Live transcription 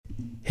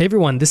Hey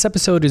everyone, this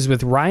episode is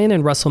with Ryan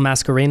and Russell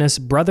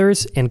Mascarenhas,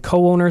 brothers and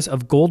co-owners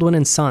of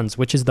Goldwyn Sons,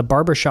 which is the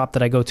barbershop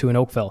that I go to in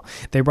Oakville.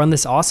 They run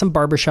this awesome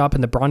barbershop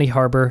in the Bronte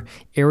Harbor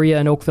area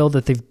in Oakville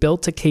that they've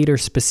built to cater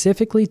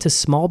specifically to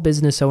small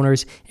business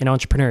owners and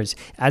entrepreneurs.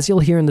 As you'll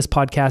hear in this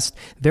podcast,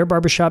 their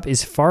barbershop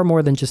is far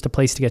more than just a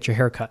place to get your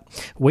hair cut.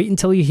 Wait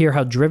until you hear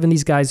how driven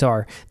these guys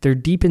are, their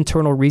deep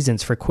internal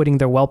reasons for quitting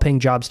their well-paying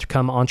jobs to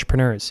become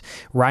entrepreneurs,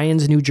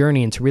 Ryan's new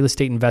journey into real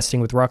estate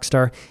investing with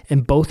Rockstar,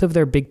 and both of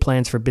their big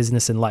plans for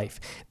business and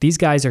life. These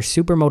guys are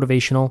super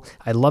motivational.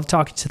 I love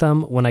talking to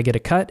them when I get a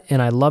cut,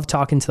 and I love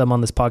talking to them on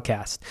this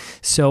podcast.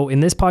 So in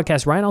this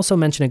podcast, Ryan also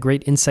mentioned a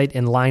great insight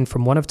and line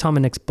from one of Tom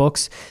and Nick's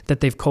books that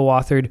they've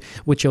co-authored,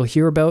 which you'll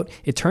hear about.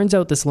 It turns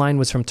out this line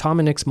was from Tom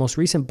and Nick's most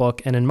recent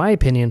book, and in my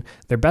opinion,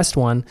 their best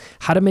one,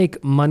 How to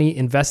Make Money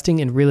Investing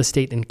in Real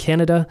Estate in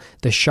Canada,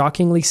 the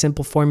shockingly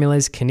simple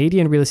formulas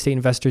Canadian real estate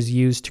investors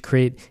use to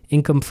create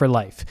income for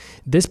life.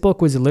 This book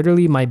was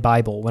literally my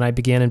Bible when I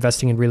began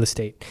investing in real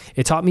estate.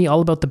 It taught me all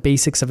about the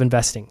basics of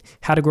investing,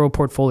 how to grow a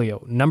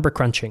portfolio, number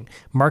crunching,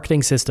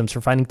 marketing systems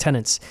for finding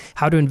tenants,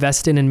 how to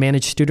invest in and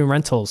manage student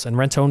rentals and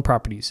rent-to-own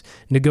properties,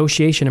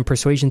 negotiation and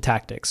persuasion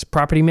tactics,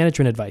 property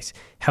management advice,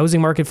 housing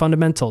market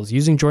fundamentals,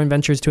 using joint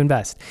ventures to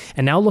invest.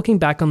 And now looking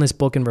back on this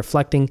book and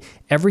reflecting,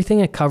 everything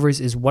it covers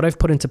is what I've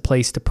put into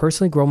place to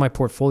personally grow my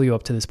portfolio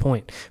up to this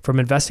point. From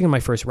investing in my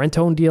first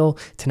rent-to-own deal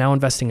to now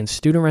investing in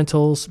student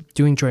rentals,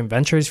 doing joint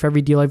ventures for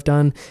every deal I've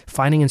done,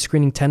 finding and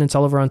screening tenants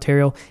all over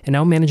Ontario, and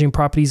now managing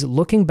properties.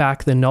 Looking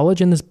back, the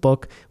knowledge in this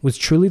book was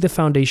truly the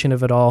foundation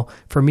of it all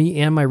for me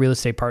and my real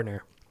estate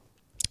partner.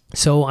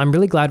 So I'm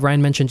really glad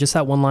Ryan mentioned just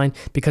that one line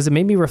because it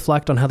made me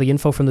reflect on how the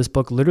info from this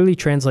book literally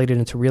translated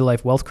into real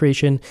life wealth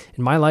creation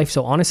in my life.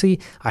 So honestly,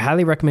 I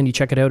highly recommend you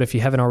check it out if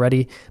you haven't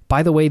already.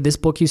 By the way, this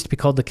book used to be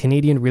called the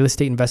Canadian Real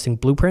Estate Investing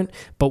Blueprint,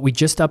 but we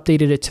just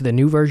updated it to the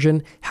new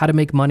version, How to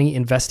Make Money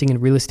Investing in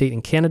Real Estate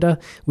in Canada.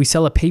 We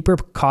sell a paper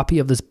copy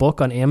of this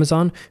book on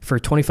Amazon for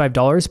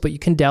 $25, but you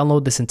can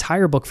download this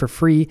entire book for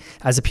free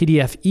as a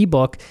PDF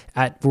ebook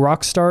at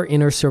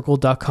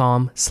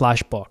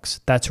rockstarinnercircle.com/books.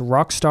 That's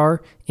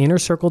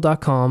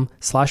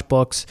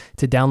rockstarinnercircle.com/books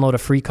to download a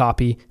free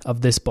copy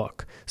of this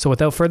book. So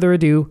without further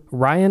ado,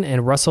 Ryan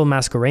and Russell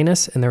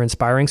Mascarenhas and their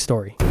inspiring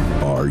story.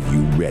 Are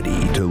you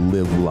ready to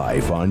live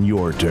life on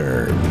your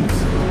terms?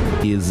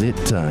 Is it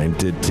time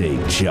to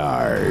take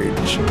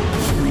charge?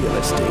 Real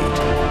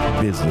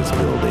estate, business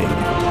building,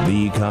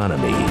 the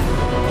economy,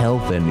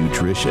 health and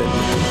nutrition,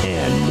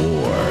 and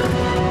more.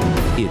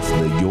 It's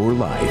the Your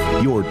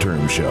Life, Your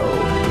Term Show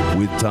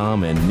with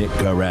Tom and Nick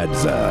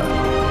Carazza.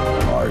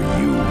 Are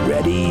you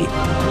ready?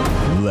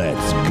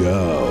 Let's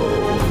go.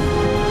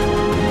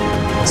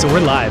 So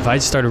we're live. I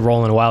just started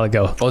rolling a while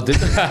ago. Oh, did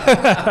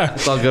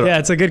it's all good. Yeah,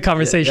 it's a good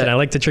conversation. Yeah. I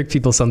like to trick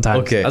people sometimes.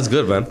 Okay, that's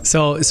good, man.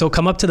 So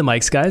come up to the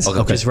mics, guys.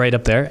 Okay. Just right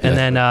up there. And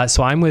then,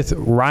 so I'm with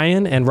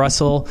Ryan and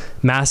Russell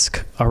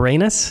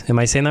Mascarenhas. Am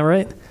I saying that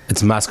right?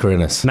 It's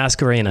Mascarenhas.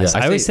 Mascarenhas.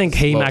 Yeah, I always think,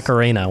 hey,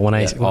 Macarena when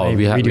I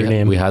read your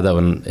name. We had that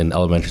one in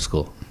elementary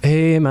school.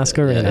 Hey,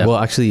 Mascarenhas. Yeah. Well,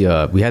 actually,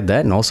 we had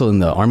that and also in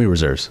the Army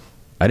Reserves.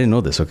 I didn't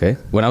know this, okay?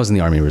 When I was in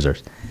the Army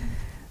Reserves.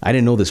 I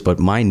didn't know this, but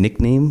my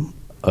nickname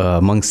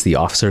amongst the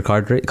officer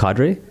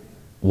cadre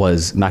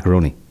was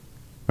Macaroni,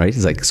 right?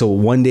 It's like, so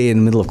one day in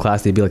the middle of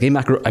class, they'd be like, hey,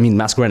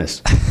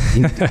 Mascarenhas.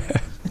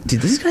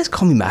 Did these guys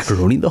call me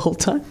Macaroni the whole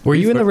time? Were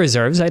you in the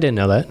reserves? I didn't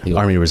know that.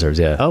 Army Reserves,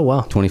 yeah. Oh,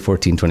 wow.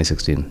 2014,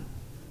 2016.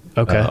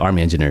 Okay.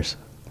 Army Engineers.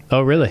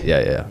 Oh, really?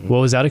 Yeah. What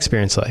was that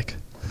experience like?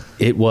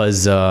 It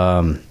was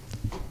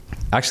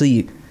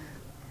actually,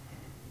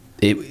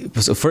 it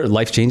was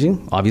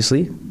life-changing,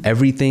 obviously.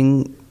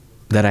 Everything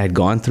that I had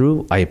gone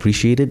through, I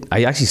appreciated.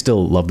 I actually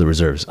still love the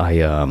reserves.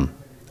 I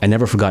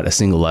never forgot a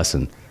single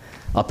lesson.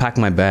 I'll pack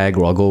my bag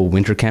or I'll go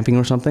winter camping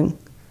or something,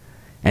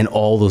 and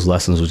all those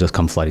lessons will just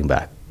come flooding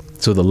back.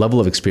 So the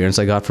level of experience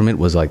I got from it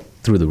was like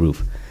through the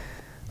roof.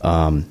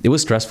 It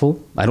was stressful.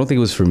 I don't think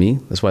it was for me.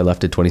 That's why I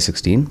left it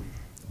 2016.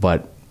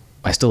 But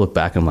I still look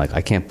back and I'm like,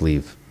 I can't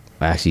believe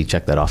I actually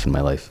checked that off in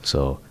my life.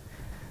 So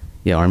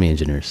yeah, Army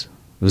Engineers.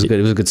 It was good.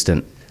 It was a good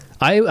stint.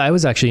 I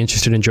was actually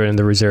interested in joining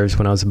the reserves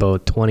when I was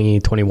about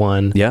 20,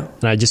 21. Yeah.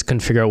 And I just couldn't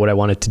figure out what I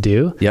wanted to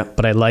do. Yeah.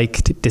 But I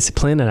liked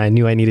discipline and I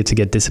knew I needed to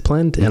get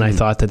disciplined. And I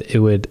thought that it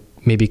would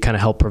maybe kind of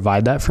help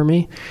provide that for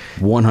me.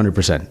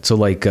 100%. So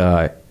like,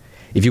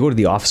 if you go to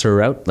the officer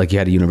route, like you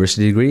had a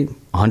university degree,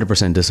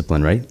 100%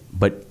 discipline, right?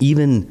 But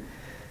even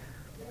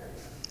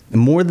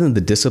more than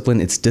the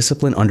discipline, it's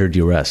discipline under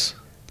duress,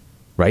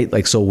 right?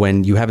 Like, so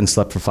when you haven't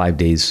slept for 5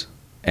 days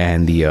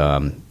and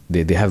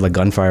they have like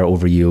gunfire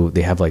over you,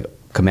 they have like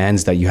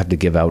commands that you have to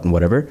give out and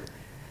whatever,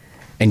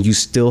 and you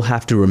still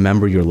have to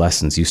remember your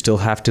lessons. You still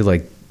have to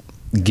like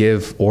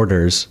give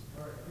orders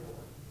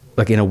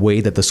like in a way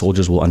that the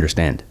soldiers will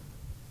understand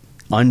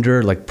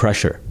under like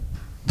pressure.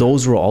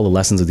 Those were all the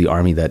lessons of the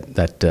Army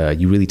that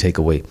you really take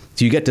away.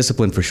 So you get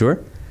discipline for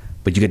sure,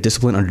 but you get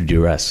discipline under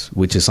duress,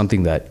 which is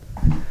something that,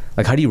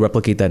 like, how do you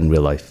replicate that in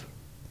real life?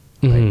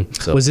 Mm-hmm. Right?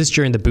 So, was this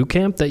during the boot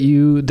camp that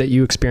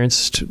you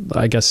experienced,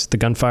 I guess, the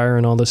gunfire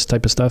and all this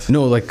type of stuff?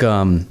 no, like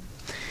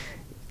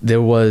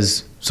there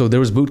was So there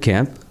was boot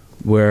camp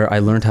where I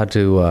learned how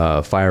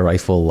to fire a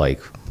rifle,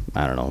 like,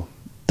 I don't know.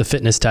 The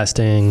fitness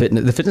testing.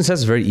 The fitness test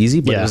is very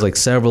easy, but it was like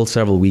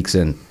several weeks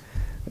in.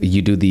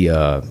 You do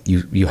the,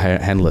 you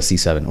handle a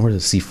C7 or a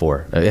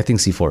C4. I think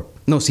C4.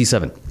 No,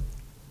 C7.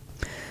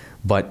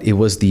 But it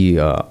was the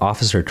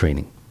officer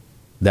training.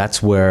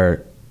 That's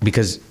where,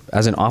 because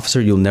as an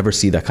officer, you'll never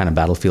see that kind of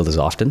battlefield as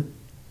often.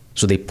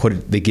 So they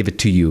give it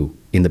to you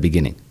in the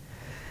beginning.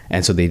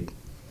 And so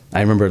I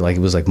remember like,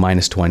 it was like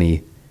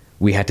 -20.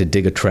 We had to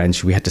dig a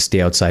trench. We had to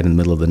stay outside in the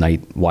middle of the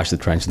night, watch the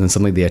trench. And then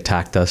suddenly they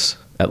attacked us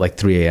at like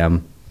 3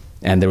 a.m.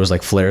 And there was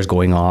like flares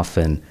going off,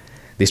 and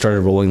they started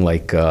rolling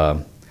like,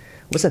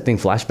 what's that thing?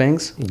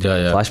 Flashbangs?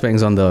 Yeah.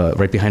 Flashbangs on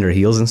right behind our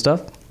heels and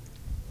stuff,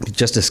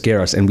 just to scare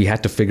us. And we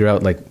had to figure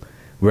out like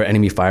where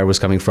enemy fire was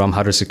coming from,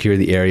 how to secure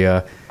the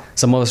area.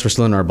 Some of us were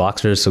still in our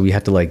boxers, so we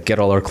had to like get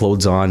all our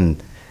clothes on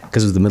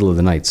because it was the middle of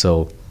the night.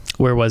 So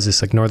where was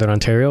this? Like Northern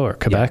Ontario or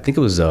Quebec? yeah, I think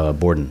it was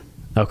Borden.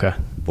 Okay.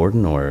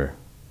 Borden or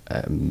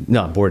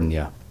no, Borden.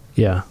 Yeah.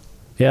 Yeah.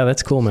 Yeah,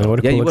 that's cool, man. What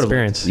a Yeah, cool you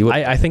experience.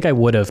 would've- I think I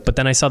would have, but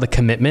then I saw the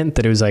commitment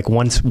that it was like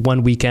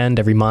one weekend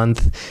every month.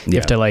 You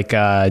have to like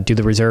do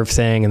the reserve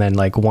thing, and then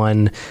like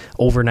one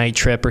overnight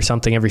trip or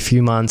something every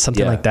few months,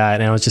 something Yeah. like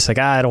that. And I was just like,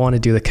 I don't want to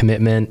do the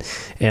commitment,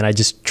 and I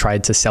just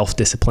tried to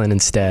self-discipline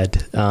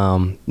instead.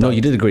 No,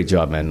 you did a great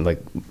job, man.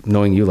 Like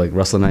knowing you, like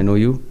Russell and I know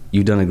you,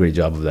 you've done a great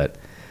job of that.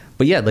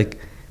 But yeah, like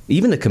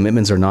even the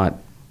commitments they're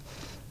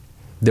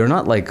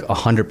not like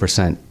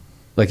 100%.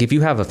 Like if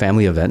you have a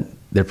family event,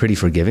 they're pretty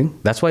forgiving.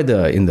 That's why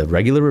in the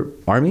regular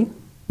army,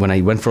 when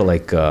I went for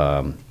like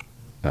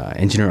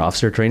engineer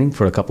officer training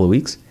for a couple of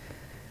weeks,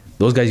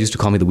 those guys used to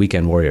call me the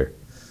weekend warrior.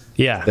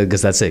 Yeah.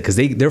 Because that's it. Because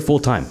they're full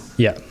time.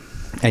 Yeah.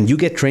 And you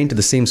get trained to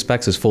the same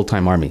specs as full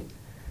time army,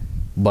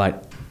 but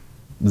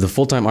the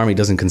full time army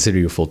doesn't consider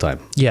you full time.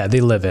 Yeah, they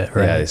live it,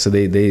 right? Yeah. So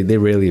they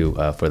rail you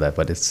for that,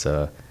 but it's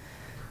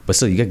but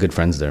still you get good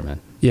friends there, man.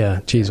 Yeah.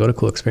 Geez, what a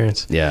cool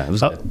experience. Yeah. It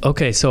was good.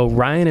 Okay, so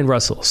Ryan and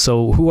Russell.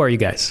 So who are you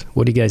guys?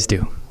 What do you guys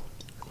do?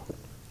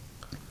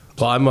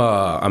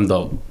 Well, I'm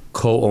the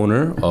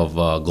co-owner of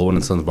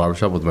Goldwyn Sons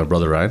Barbershop with my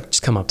brother Ryan.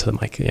 Just come up to the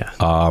mic. Yeah.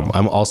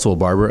 I'm also a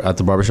barber at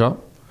the barbershop.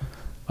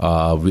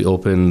 We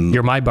opened.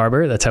 You're my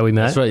barber. That's how we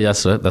met. That's right.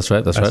 Yes,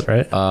 that's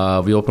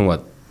right. We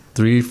opened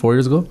 3-4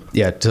 years ago.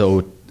 Yeah.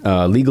 So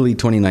legally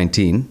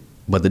 2019,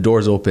 but the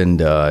doors opened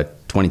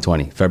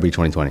 2020, February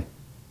 2020.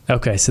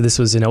 Okay, so this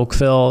was in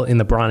Oakville in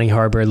the Bronny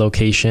Harbor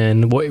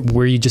location.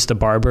 Were you just a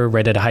barber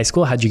right out of high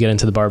school? How'd you get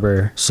into the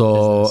barber?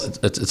 So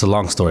it's a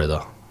long story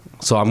though.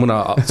 So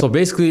so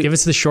basically, Give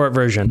us the short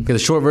version. okay, the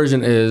short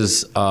version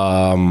is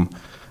I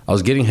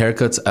was getting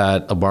haircuts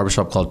at a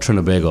barbershop called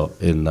Trinbago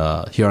in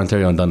here,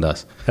 Ontario, in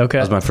Dundas. Okay.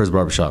 That was my first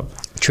barbershop.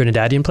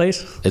 Trinidadian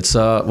place? It's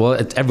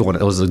everyone.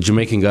 It was the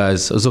Jamaican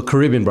guys. It was a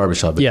Caribbean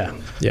barbershop. Yeah.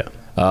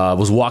 It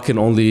was walk-in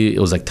only. It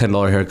was like $10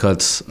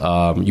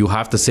 haircuts. You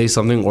have to say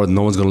something or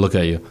no one's gonna look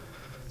at you.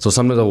 So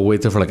sometimes I would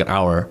wait there for like an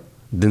hour,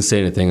 didn't say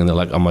anything, and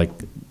I'm like,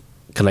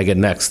 can I get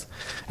next?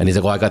 And he's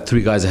like, well, I got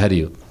 3 guys ahead of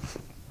you.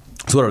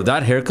 So whatever,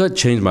 that haircut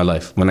changed my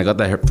life. When I got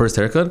that first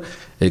haircut,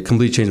 it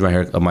completely changed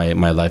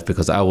my life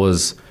because I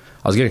was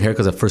getting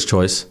haircuts at First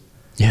Choice.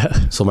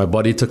 Yeah. So my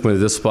buddy took me to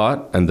this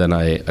spot, and then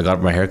I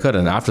got my haircut,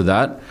 and after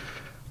that,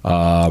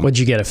 What'd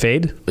you get, a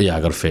fade? yeah,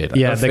 I got a fade.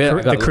 Yeah,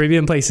 the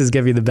Caribbean places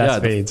give you the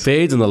best fades. The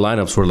fades and the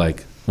lineups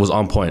was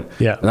on point.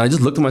 Yeah. And I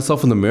just looked at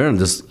myself in the mirror, and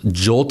this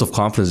jolt of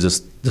confidence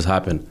just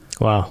happened.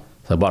 Wow.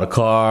 So I bought a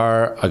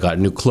car, I got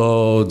new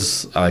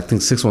clothes. I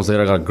think 6 months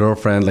later, I got a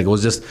girlfriend. Like, it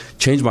was just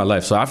changed my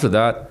life. So after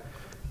that,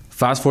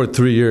 fast forward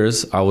 3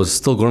 years, I was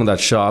still going to that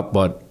shop,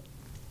 but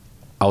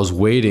I was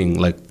waiting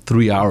like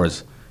 3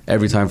 hours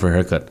every time for a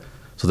haircut.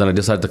 So then I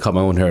decided to cut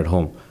my own hair at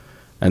home.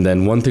 And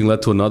then one thing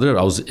led to another.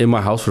 I was in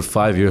my house for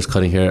 5 years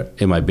cutting hair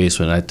in my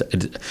basement.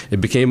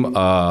 It became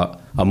a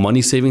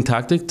money-saving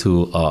tactic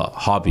to a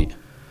hobby.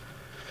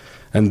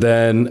 And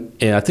then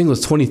I think it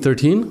was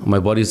 2013, my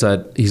buddy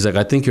said, he's like,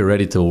 I think you're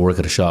ready to work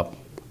at a shop.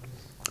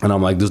 And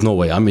I'm like, there's no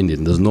way. I'm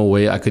Indian. There's no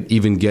way I could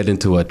even get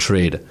into a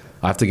trade.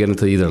 I have to get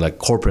into either like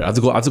corporate. I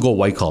have to go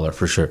white collar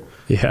for sure.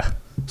 Yeah.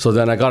 So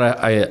then I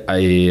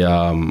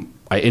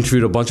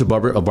interviewed a bunch of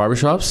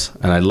barbershops,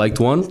 and I liked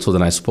one. So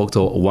then I spoke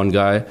to one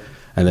guy,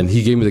 and then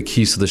he gave me the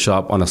keys to the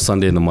shop on a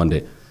Sunday and a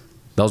Monday.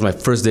 That was my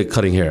first day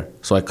cutting hair.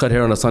 So I cut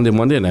hair on a Sunday,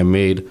 Monday, and I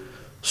made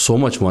so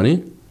much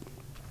money.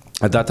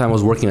 At that time, I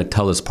was working at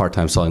TELUS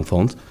part-time selling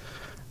phones.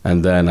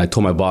 And then I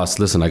told my boss,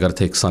 listen, I got to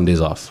take Sundays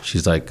off.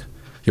 She's like,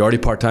 you're already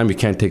part-time, you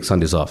can't take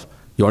Sundays off.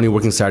 You're only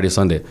working Saturday,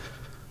 Sunday.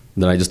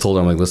 Then I just told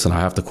her, I'm like, listen, I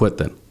have to quit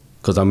then,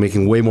 because I'm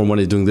making way more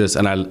money doing this.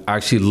 And I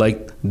actually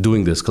like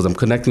doing this because I'm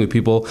connecting with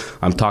people,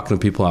 I'm talking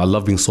to people, I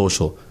love being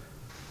social.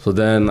 So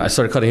then I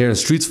started cutting hair in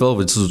Streetsville,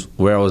 which is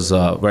where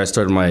I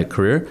started my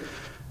career.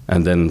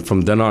 And then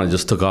from then on, it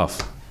just took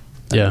off.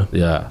 Yeah.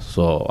 Yeah.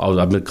 So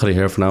I've been cutting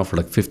hair for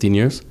like 15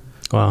 years.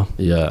 Wow.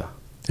 Yeah.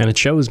 And it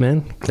shows,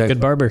 man. Thanks. Good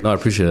barber. No, I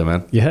appreciate it,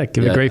 man. Yeah,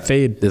 give a great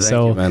fade. Thank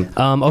you, man.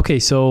 Okay,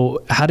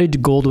 so how did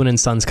Goldwyn and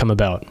Sons come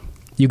about?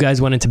 you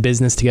guys went into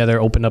business together,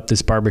 opened up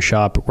this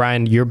barbershop.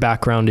 Ryan, your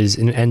background is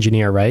an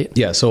engineer, right?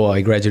 Yeah, so I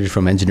graduated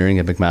from engineering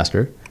at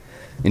McMaster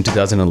in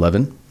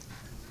 2011.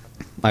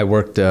 I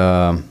worked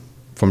from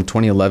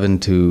 2011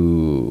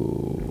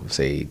 to,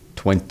 say,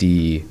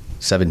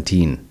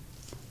 2017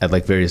 at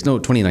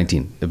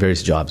 2019, at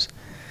various jobs.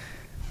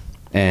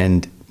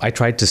 And I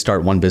tried to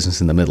start one business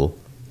in the middle.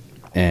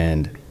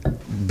 And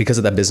because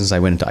of that business, I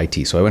went into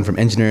IT. So I went from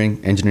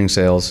engineering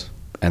sales,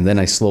 and then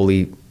I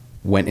slowly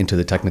went into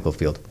the technical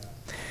field.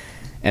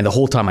 And the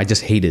whole time I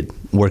just hated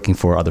working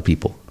for other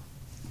people.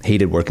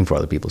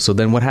 So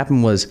then what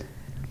happened was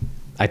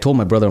I told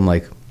my brother, I'm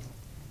like,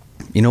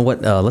 you know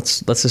what,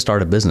 let's just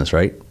start a business,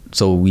 right?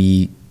 So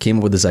we came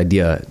up with this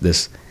idea,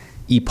 this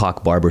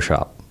Epoch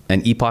Barbershop.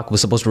 And Epoch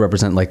was supposed to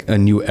represent like a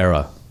new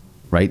era,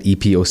 right?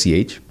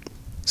 EPOCH.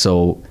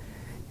 So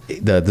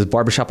the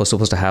barbershop was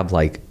supposed to have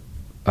like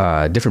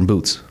different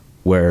booths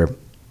where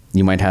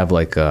you might have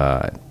like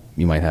a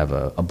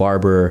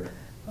barber,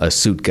 a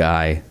suit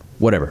guy,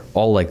 whatever,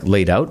 all like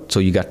laid out. So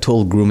you got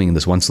total grooming in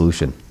this one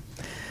solution.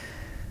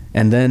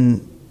 And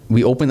then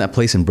we opened that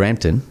place in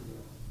Brampton.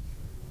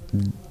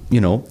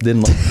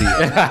 Didn't like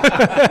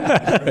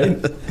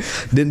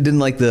didn't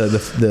like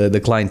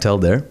the clientele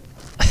there.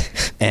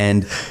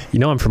 And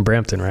I'm from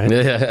Brampton, right?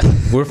 Yeah.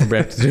 We're from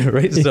Brampton,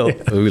 right? So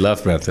We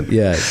left Brampton.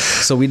 yeah.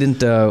 So we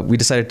didn't. We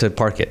decided to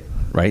park it,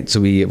 right? So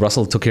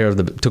Russell took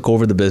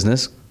over the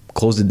business,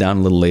 closed it down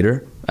a little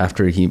later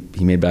after he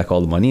made back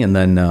all the money, and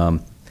then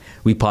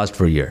we paused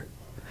for a year.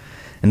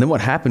 And then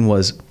what happened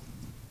was,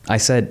 I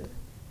said,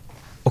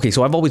 okay,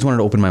 so I've always wanted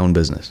to open my own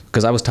business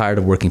because I was tired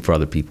of working for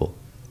other people,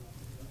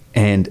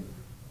 and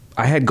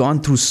I had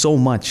gone through so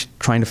much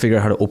trying to figure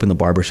out how to open the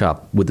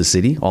barbershop with the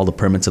city, all the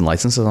permits and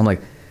licenses. I'm like,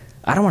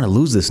 I don't want to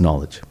lose this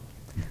knowledge.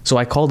 So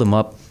I called him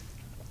up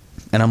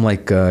and I'm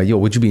like, yo,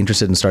 would you be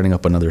interested in starting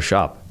up another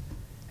shop?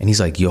 And he's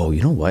like, yo,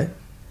 you know what?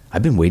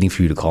 I've been waiting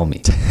for you to call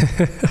me.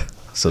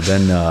 So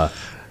then...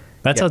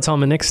 That's how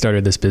Tom and Nick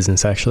started this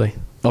business, actually.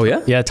 Oh,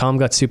 yeah? Yeah, Tom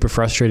got super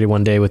frustrated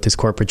one day with his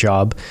corporate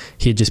job.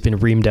 He had just been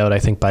reamed out, I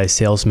think, by a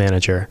sales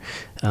manager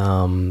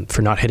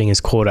for not hitting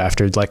his quota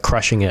after like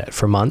crushing it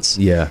for months.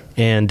 Yeah.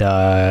 And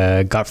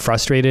got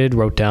frustrated,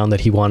 wrote down that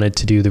he wanted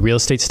to do the real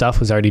estate stuff,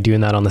 was already doing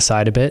that on the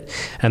side a bit,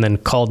 and then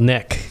called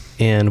Nick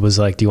and was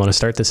like, do you want to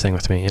start this thing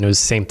with me? And it was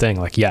the same thing,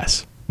 like,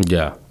 yes.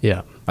 Yeah.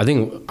 Yeah. I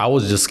think I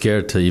was just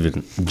scared to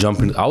even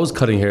jump in. I was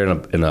cutting hair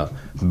in a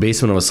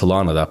basement of a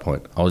salon at that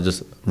point. I was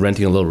just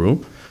renting a little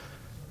room.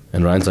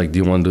 And Ryan's like, do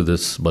you want to do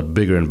this, but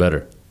bigger and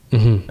better?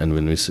 Mm-hmm. And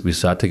when we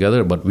sat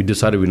together, but we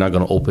decided we're not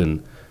going to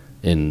open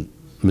in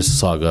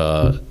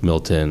Mississauga,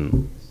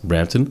 Milton,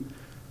 Brampton.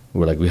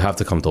 We're like, we have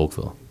to come to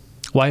Oakville.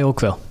 Why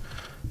Oakville?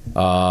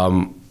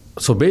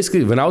 So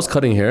basically, when I was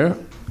cutting hair,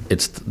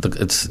 it's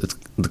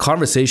the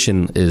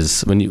conversation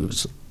is when you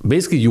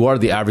are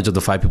the average of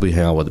the 5 people you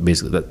hang out with.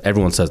 Basically, that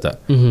everyone says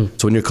that. Mm-hmm.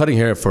 So when you're cutting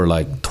hair for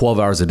like 12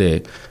 hours a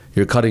day,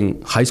 you're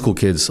cutting high school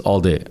kids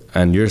all day,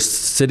 and you're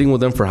sitting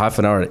with them for half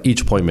an hour at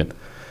each appointment.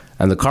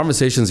 And the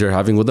conversations you're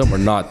having with them are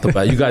not the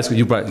best.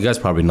 You guys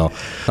probably know,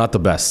 not the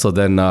best. So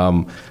then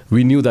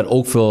we knew that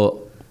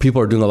Oakville,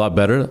 people are doing a lot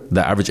better.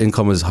 The average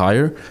income is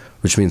higher,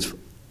 which means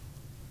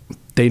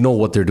they know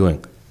what they're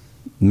doing,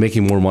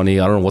 making more money.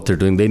 I don't know what they're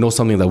doing. They know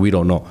something that we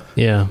don't know.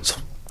 Yeah.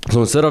 So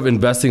instead of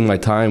investing my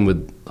time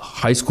with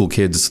high school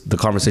kids, the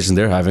conversation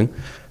they're having,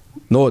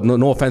 no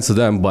offense to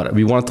them, but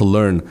we wanted to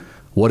learn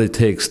what it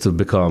takes to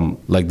become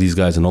like these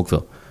guys in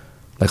Oakville.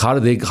 Like how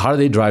are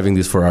they driving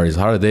these Ferraris?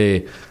 How are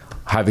they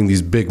having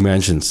these big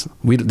mansions?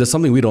 There's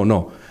something we don't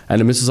know. And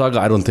in Mississauga,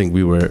 I don't think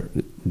we were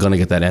gonna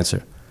get that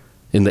answer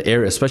in the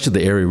area, especially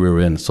the area we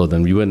were in. So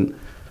then we went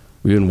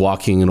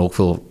walking in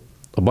Oakville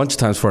a bunch of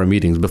times for our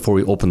meetings before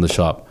we opened the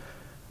shop.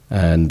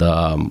 And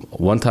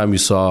one time we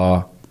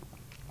saw,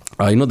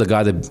 the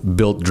guy that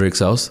built Drake's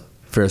house,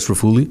 Ferris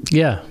Rafuli?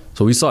 Yeah.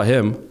 So we saw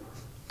him,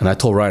 and I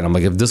told Ryan, I'm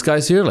like, if this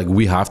guy's here, like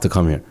we have to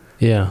come here.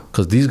 Yeah.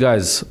 Because these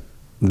guys,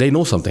 they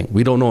know something.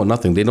 We don't know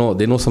nothing. They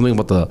know something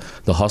about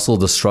the hustle,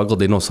 the struggle.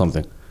 They know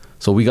something.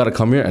 So we got to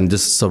come here and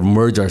just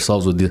submerge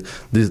ourselves with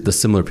the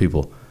similar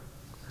people.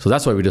 So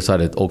that's why we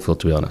decided Oakville,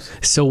 to be honest.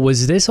 So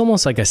was this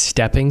almost like a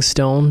stepping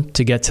stone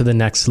to get to the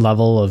next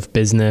level of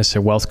business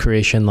or wealth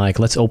creation? Like,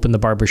 let's open the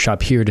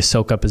barbershop here to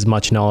soak up as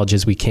much knowledge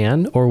as we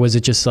can? Or was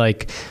it just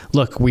like,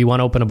 look, we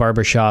want to open a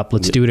barbershop.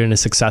 Let's do it in a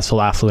successful,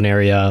 affluent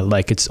area.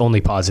 Like, it's only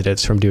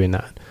positives from doing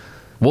that.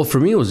 Well, for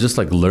me, it was just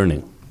like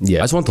learning. Yeah.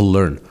 I just wanted to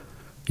learn.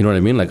 You know what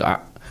I mean? Like,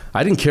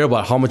 I didn't care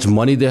about how much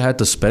money they had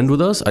to spend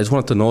with us. I just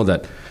wanted to know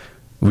that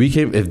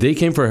if they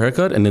came for a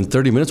haircut and in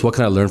 30 minutes, what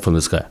can I learn from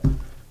this guy?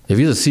 If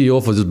he's a CEO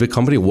of this big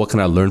company, what can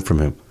I learn from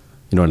him?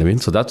 You know what I mean?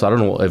 So I don't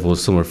know if it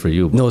was similar for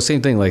you. No,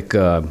 same thing. Like,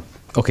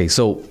 okay,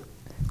 so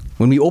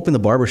when we opened the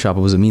barbershop,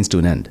 it was a means to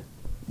an end.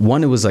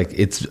 One, it was like,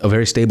 it's a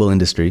very stable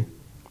industry.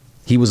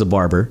 He was a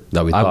barber.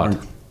 That we thought.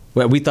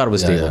 We thought it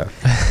was stable.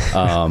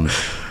 Yeah.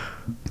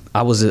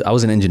 I was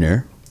an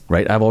engineer,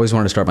 right? I've always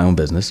wanted to start my own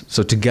business.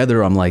 So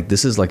together, I'm like,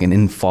 this is like an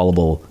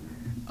infallible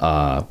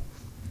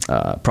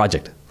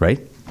project, right?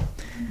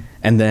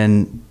 And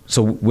then,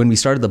 So when we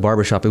started the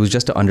barbershop, it was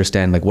just to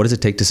understand, like, what does it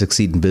take to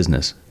succeed in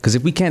business? Because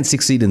if we can't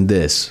succeed in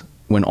this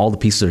when all the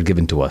pieces are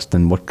given to us,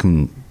 then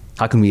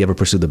how can we ever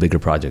pursue the bigger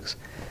projects?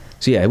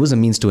 So yeah, it was a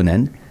means to an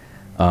end.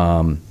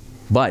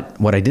 But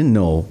what I didn't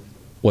know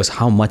was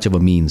how much of a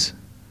means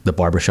the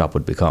barbershop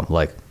would become.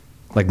 Like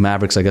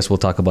Mavericks, I guess we'll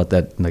talk about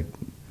that like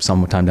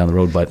sometime down the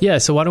road. But yeah,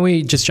 so why don't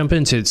we just jump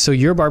into it? So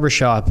your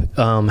barbershop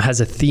has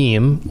a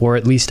theme, or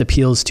at least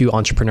appeals to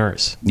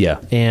entrepreneurs. Yeah.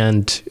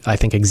 And I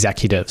think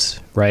executives,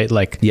 right?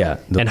 Like, yeah.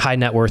 And high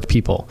net worth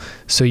people.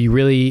 So you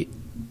really,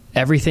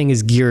 everything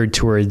is geared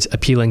towards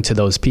appealing to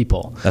those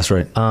people. That's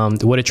right.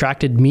 What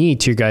attracted me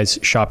to your guys'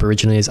 shop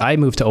originally is I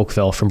moved to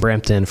Oakville from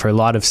Brampton for a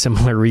lot of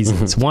similar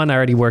reasons. One, I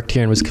already worked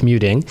here and was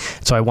commuting,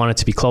 so I wanted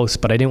to be close,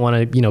 but I didn't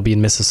want to, be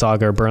in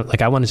Mississauga or Burnt.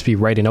 Like, I wanted to be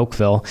right in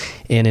Oakville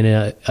and in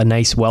a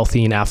nice,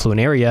 wealthy and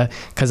affluent area,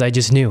 because I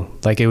just knew,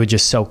 like, it would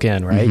just soak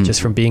in, right?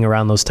 Just from being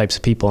around those types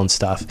of people and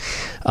stuff.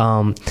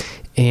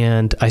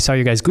 And I saw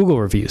your guys' Google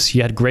reviews.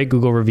 You had great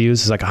Google reviews.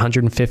 It was like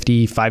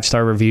 150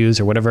 5-star reviews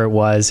or whatever it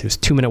was. It was a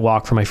 2-minute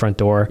walk from my front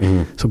door.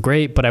 So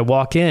great. But I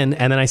walk in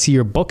and then I see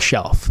your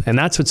bookshelf. And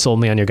that's what sold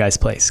me on your guys'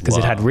 place, because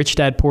it had Rich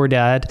Dad, Poor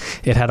Dad.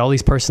 It had all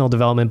these personal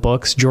development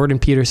books, Jordan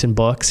Peterson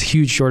books,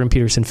 huge Jordan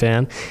Peterson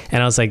fan.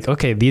 And I was like,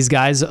 okay, these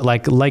guys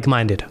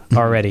like-minded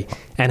already.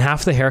 And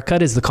half the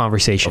haircut is the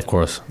conversation. Of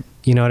course.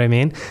 You know what I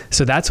mean?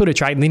 So that's what it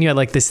tried. And then you had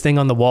like this thing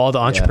on the wall, the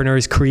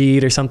Entrepreneur's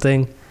Creed or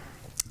something.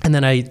 And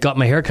then I got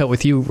my haircut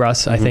with you,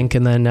 Russ, I think.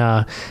 And then,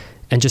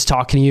 and just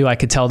talking to you, I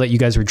could tell that you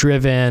guys were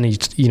driven. You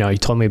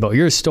told me about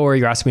your story.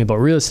 You're asking me about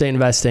real estate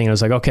investing. And I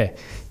was like, okay,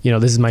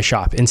 this is my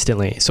shop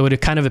instantly. So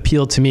it kind of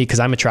appealed to me because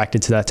I'm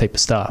attracted to that type of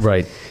stuff.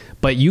 Right.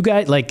 But you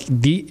guys,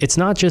 it's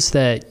not just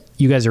that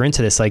you guys are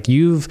into this. Like,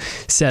 you've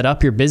set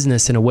up your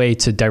business in a way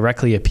to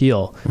directly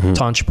appeal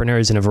to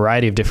entrepreneurs in a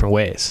variety of different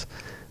ways.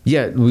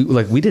 Yeah.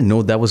 We didn't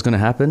know that was going to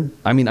happen.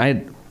 I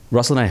mean,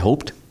 Russell and I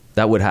hoped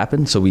that would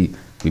happen. So we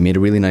made a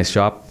really nice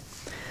shop.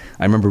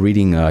 I remember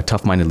reading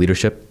Tough Minded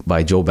Leadership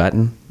by Joe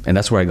Batten, and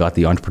that's where I got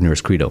the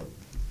Entrepreneur's Credo.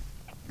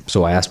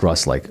 So I asked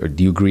Russ,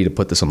 do you agree to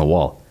put this on the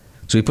wall?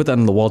 So we put that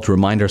on the wall to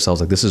remind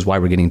ourselves, this is why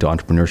we're getting into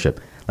entrepreneurship.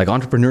 Like,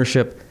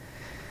 entrepreneurship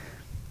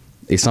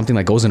is something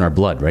that goes in our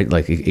blood, right?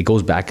 Like, it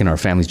goes back in our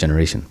family's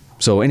generation.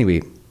 So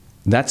anyway,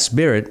 that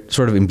spirit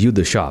sort of imbued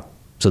the shop.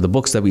 So the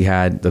books that we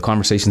had, the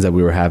conversations that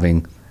we were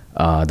having,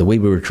 the way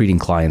we were treating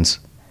clients,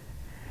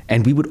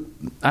 and we would,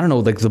 I don't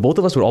know, the both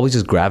of us would always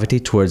just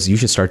gravitate towards, you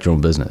should start your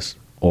own business.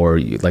 Or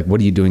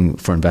what are you doing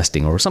for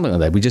investing, or something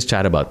like that. We just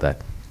chat about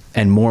that.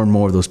 And more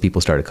of those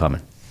people started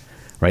coming,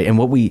 right? And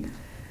what we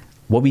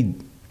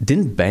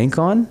didn't bank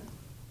on,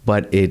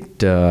 but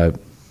I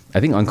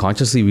think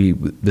unconsciously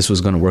this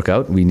was going to work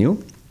out, we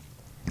knew,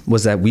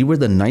 was that we were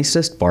the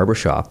nicest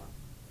barbershop.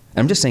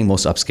 I'm just saying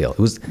most upscale. It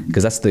was,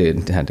 because that's the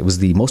intent. It was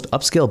the most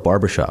upscale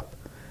barbershop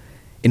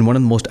in one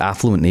of the most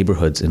affluent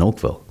neighborhoods in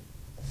Oakville.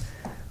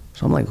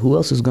 So I'm like, who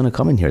else is going to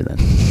come in here then?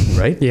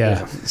 Right?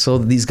 Yeah. So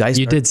these guys...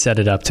 You did set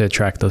it up to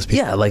attract those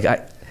people.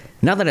 Yeah.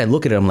 Now that I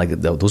look at it, I'm like,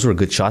 those were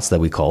good shots that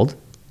we called.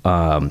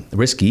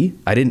 Risky.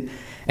 And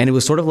it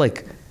was sort of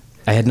like,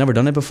 I had never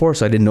done it before,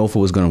 so I didn't know if it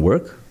was going to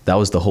work. That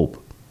was the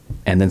hope.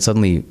 And then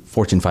suddenly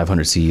Fortune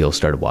 500 CEOs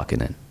started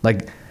walking in.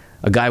 Like,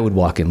 a guy would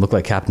walk in, look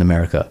like Captain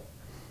America.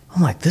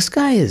 I'm like, this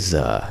guy is...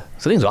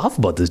 something's off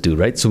about this dude,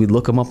 right? So we'd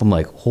look him up. I'm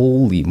like,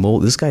 holy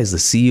moly, this guy is the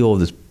CEO of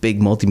this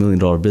big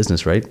multi-million-dollar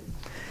business, right?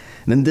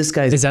 And then this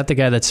guy... Is that the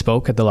guy that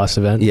spoke at the last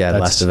event? Yeah,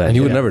 last event. And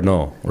you would never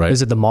know, right?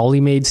 Is it the Molly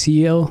Maid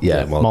CEO?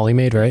 Yeah. Molly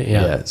Maid, right?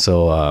 Yeah.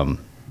 So...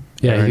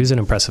 Aaron, he was an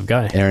impressive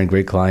guy. Aaron,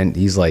 great client.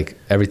 He's like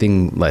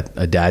everything like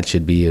a dad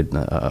should be,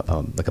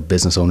 like a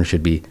business owner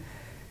should be.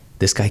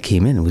 This guy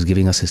came in and was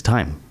giving us his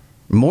time.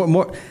 More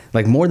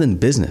than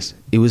business.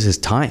 It was his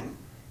time,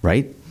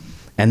 right?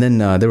 And then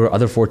there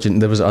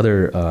was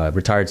other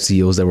retired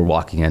CEOs that were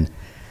walking in.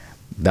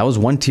 That was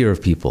one tier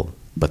of people.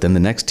 But then the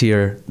next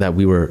tier that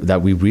we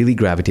really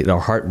gravitated, our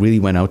heart really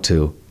went out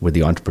to, were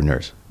the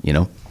entrepreneurs,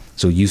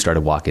 So you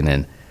started walking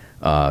in.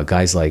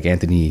 Guys like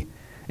Anthony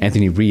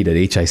Reed at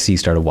HIC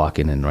started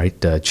walking in, right?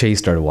 Chase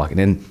started walking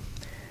in.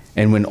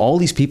 And when all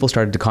these people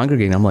started to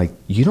congregate, I'm like,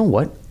 you know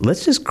what?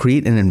 Let's just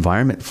create an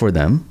environment for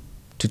them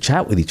to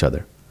chat with each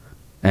other.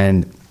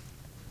 And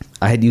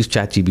I had used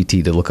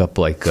ChatGPT to look up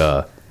like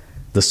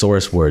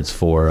thesaurus words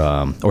for,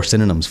 or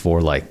synonyms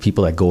for like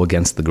people that go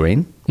against the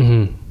grain.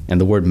 Mm-hmm. And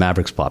the word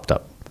Mavericks popped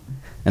up.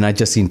 And I'd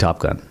just seen Top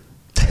Gun.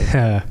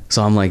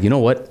 So I'm like, you know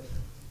what?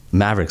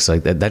 Mavericks,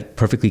 like that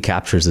perfectly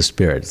captures the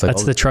spirit. It's like,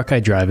 that's the truck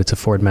I drive. It's a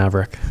Ford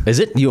Maverick. Is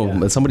it?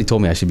 Somebody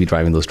told me I should be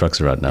driving those trucks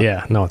around now.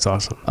 Yeah, no, it's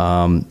awesome.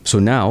 So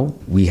now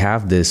we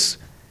have this,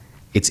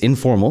 it's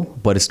informal,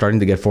 but it's starting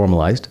to get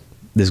formalized.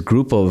 This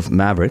group of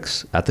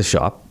Mavericks at the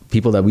shop,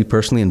 people that we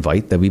personally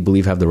invite, that we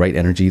believe have the right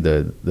energy,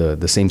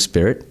 the same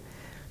spirit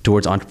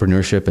towards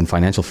entrepreneurship and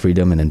financial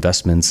freedom and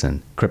investments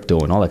and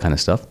crypto and all that kind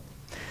of stuff,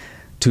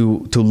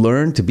 to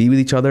learn, to be with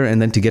each other, and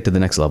then to get to the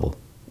next level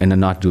and then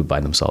not do it by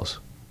themselves.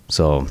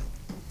 So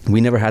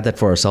we never had that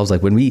for ourselves.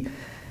 Like when we,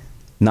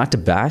 not to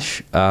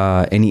bash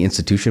any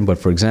institution, but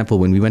for example,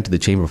 when we went to the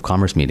Chamber of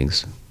Commerce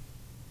meetings,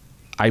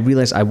 I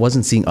realized I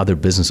wasn't seeing other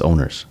business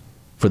owners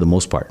for the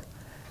most part.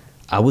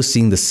 I was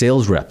seeing the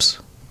sales reps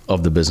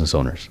of the business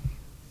owners.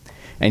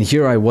 And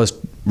here I was,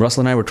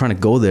 Russell and I were trying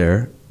to go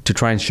there to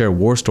try and share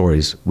war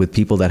stories with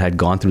people that had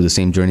gone through the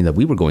same journey that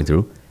we were going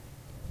through.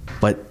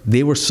 But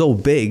they were so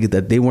big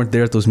that they weren't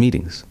there at those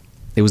meetings.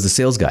 It was the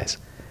sales guys.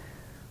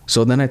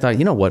 So then I thought,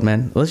 you know what,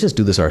 man, let's just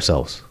do this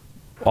ourselves.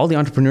 All the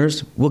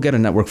entrepreneurs, we'll get a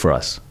network for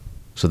us.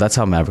 So that's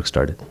how Maverick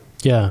started.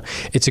 Yeah.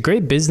 It's a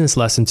great business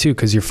lesson too,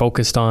 because you're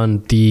focused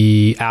on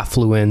the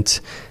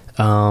affluent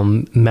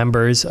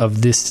members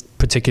of this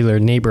particular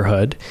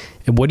neighborhood.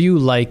 And what do you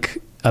like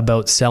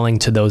about selling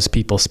to those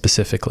people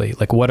specifically?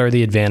 Like, what are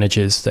the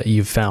advantages that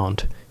you've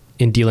found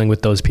in dealing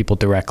with those people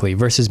directly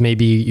versus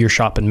maybe your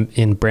shop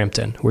in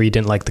Brampton where you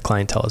didn't like the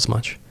clientele as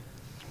much?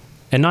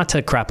 And not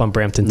to crap on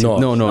Brampton too.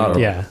 No.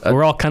 Yeah.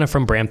 We're all kind of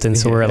from Brampton,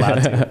 so we're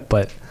allowed to,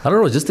 but I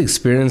don't know, just the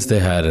experience they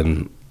had.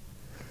 And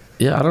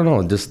yeah, I don't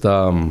know, just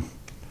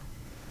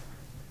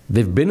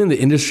they've been in the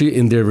industry,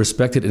 in their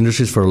respected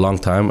industries for a long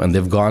time, and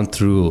they've gone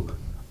through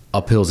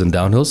uphills and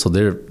downhills. So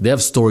they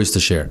have stories to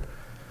share.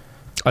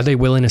 Are they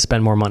willing to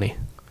spend more money?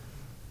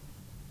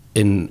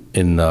 In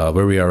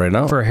where we are right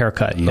now? For a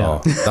haircut,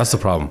 No, yeah. that's the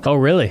problem. Oh,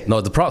 really? No,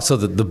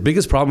 the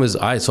biggest problem is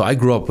I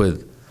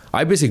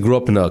basically grew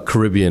up in a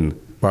Caribbean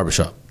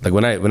barbershop. Like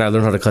when I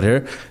learned how to cut hair,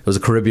 it was a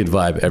Caribbean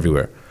vibe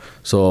everywhere.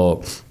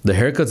 So the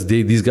haircuts,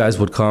 these guys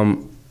would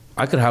come.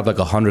 I could have like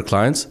 100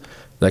 clients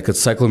that could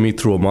cycle me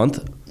through a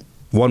month.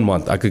 1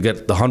 month, I could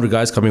get the 100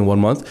 guys coming 1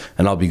 month,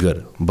 and I'll be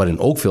good. But in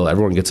Oakville,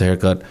 everyone gets a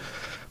haircut.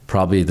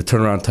 Probably the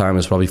turnaround time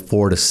is probably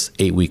 4 to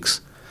 8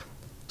 weeks.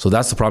 So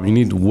that's the problem.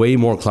 You need way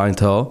more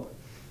clientele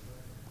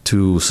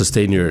to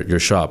sustain your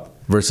shop.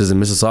 Versus in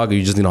Mississauga,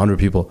 you just need 100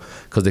 people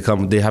because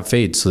they have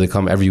fades, so they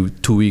come every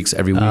 2 weeks,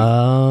 every week.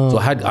 Oh. So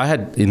I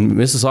had in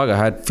Mississauga, I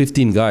had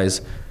 15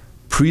 guys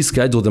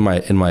pre-scheduled in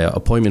my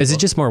appointment. Is it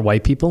just more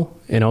white people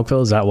in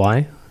Oakville? Is that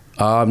why?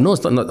 No,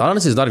 it's not,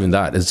 honestly, it's not even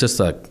that. It's just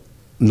like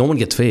no one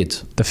gets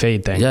fades. The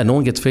fade thing. Yeah, no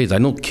one gets fades. I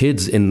know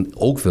kids in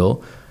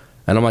Oakville,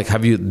 and I'm like,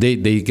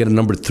 they get a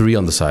number 3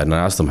 on the side, and I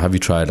asked them, have you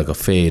tried like a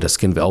fade, a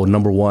skin fade? Oh,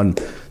 number 1.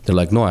 They're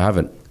like, no, I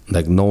haven't.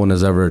 Like no one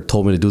has ever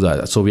told me to do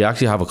that. So we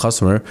actually have a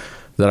customer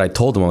that I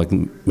told him, I'm like,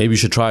 maybe you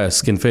should try a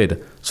skin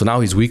fade. So now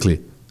he's weekly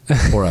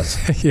for us.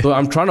 Yeah. So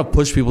I'm trying to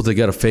push people to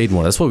get a fade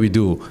more. That's what we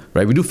do,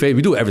 right? We do fade,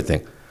 we do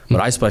everything. But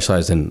I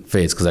specialize in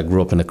fades because I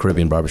grew up in a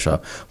Caribbean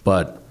barbershop.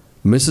 But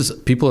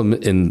people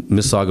in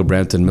Mississauga,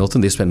 Brampton, Milton,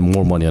 they spend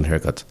more money on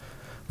haircuts.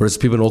 Whereas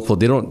people in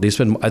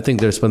Oakville, I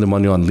think they're spending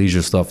money on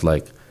leisure stuff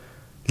like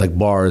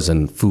bars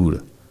and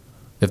food.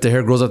 If their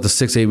hair grows out to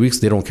 6-8 weeks,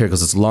 they don't care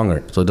because it's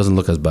longer, so it doesn't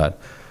look as bad.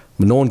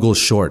 But no one goes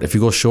short. If you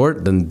go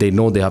short, then they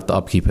know they have to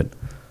upkeep it.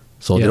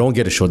 So They don't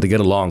get it short, they get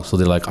it long. So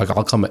they're like,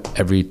 I'll come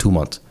every 2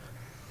 months.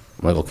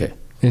 I'm like, okay.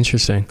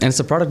 Interesting. And it's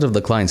a product of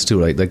the clients too,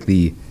 right? Like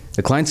the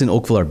clients in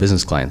Oakville are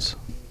business clients.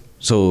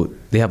 So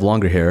they have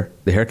longer hair,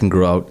 the hair can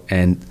grow out,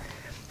 and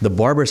the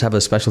barbers have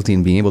a specialty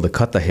in being able to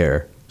cut the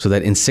hair so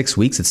that in 6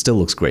 weeks it still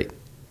looks great.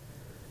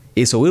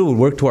 So it would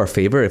work to our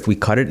favor if we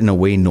cut it in a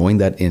way knowing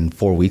that in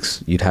 4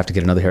 weeks you'd have to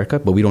get another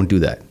haircut, but we don't do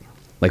that.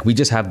 Like we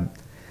just have,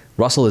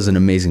 Russell is an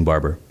amazing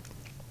barber,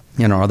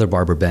 and our other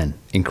barber, Ben,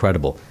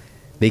 incredible.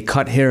 They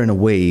cut hair in a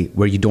way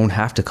where you don't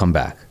have to come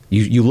back.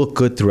 You look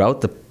good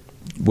throughout the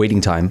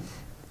waiting time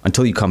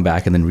until you come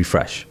back and then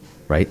refresh,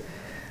 right?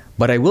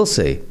 But I will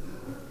say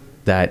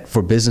that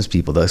for business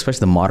people, especially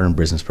the modern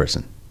business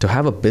person, to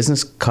have a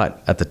business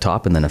cut at the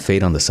top and then a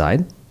fade on the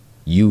side,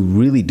 you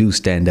really do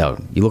stand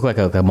out. You look like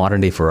a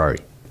modern day Ferrari,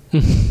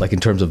 like in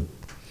terms of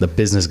the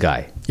business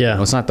guy. Yeah. You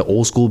know, it's not the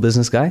old school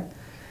business guy.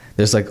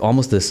 There's like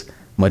almost this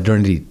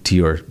modernity to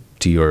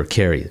your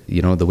carry,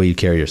 you know, the way you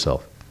carry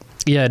yourself.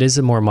 Yeah, it is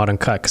a more modern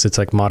cut because it's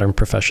like modern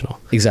professional.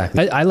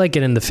 Exactly. I like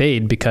it in the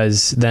fade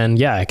because then,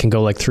 I can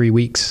go like 3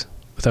 weeks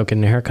without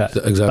getting a haircut.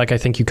 Exactly. Like I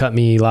think you cut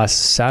me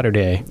last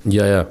Saturday.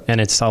 Yeah.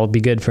 And I'll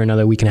be good for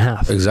another week and a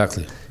half.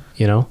 Exactly.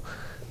 You know?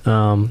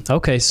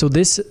 Okay, so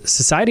this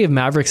Society of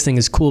Mavericks thing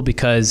is cool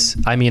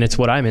because, I mean, it's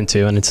what I'm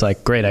into, and it's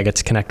like, great, I get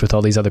to connect with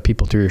all these other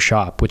people through your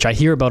shop, which I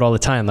hear about all the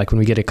time. Like when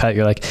we get a cut,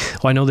 you're like,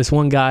 oh, I know this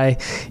one guy,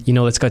 you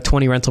know, that's got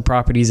 20 rental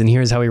properties, and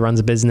here's how he runs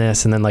a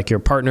business. And then like your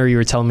partner you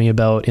were telling me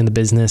about in the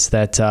business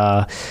that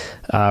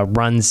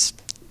runs,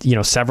 you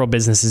know, several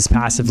businesses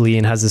passively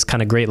and has this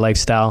kind of great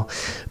lifestyle.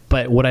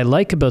 But what I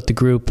like about the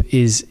group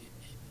is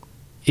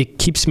it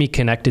keeps me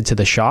connected to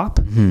the shop,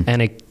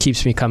 and it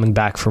keeps me coming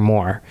back for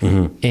more.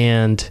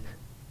 And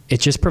it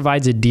just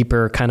provides a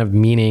deeper kind of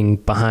meaning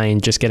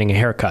behind just getting a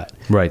haircut.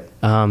 Right.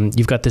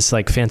 You've got this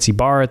like fancy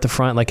bar at the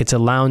front, like it's a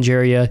lounge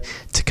area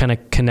to kind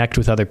of connect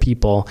with other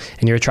people,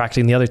 and you're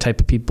attracting the other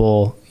type of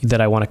people that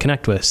I want to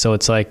connect with. So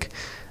it's like,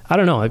 I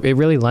don't know, it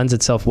really lends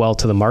itself well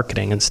to the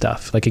marketing and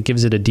stuff. Like it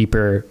gives it a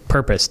deeper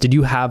purpose. Did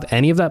you have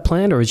any of that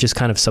planned, or was it just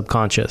kind of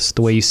subconscious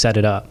the way you set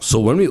it up? So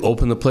when we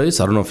opened the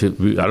place, I don't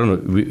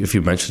know if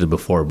you mentioned it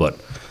before, but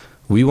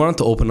we wanted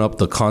to open up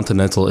the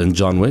Continental in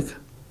John Wick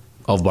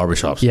of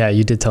barbershops. Yeah,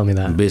 you did tell me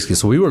that. Basically.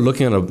 So we were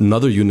looking at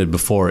another unit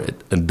before it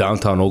in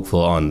downtown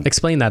Oakville on...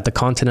 Explain that, the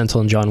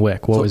Continental and John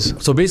Wick.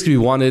 So basically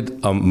we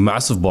wanted a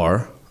massive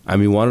bar,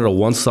 and we wanted a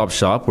one-stop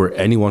shop where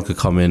anyone could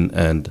come in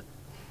and,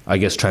 I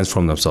guess,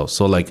 transform themselves.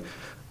 So like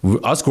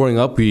us growing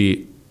up,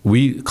 we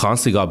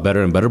constantly got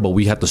better and better, but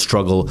we had to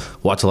struggle,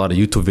 watch a lot of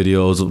YouTube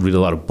videos, read a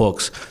lot of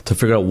books to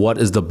figure out what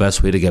is the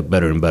best way to get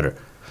better and better.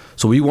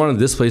 So we wanted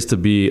this place to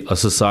be a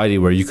society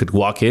where you could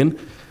walk in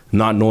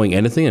not knowing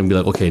anything and be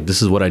like, okay,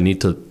 this is what I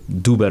need to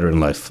do better in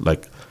life.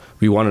 Like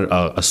we wanted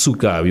a suit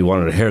guy, we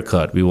wanted a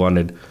haircut, we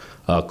wanted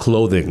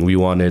clothing, we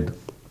wanted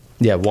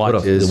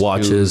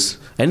watches,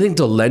 anything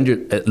to lend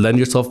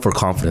yourself for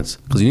confidence,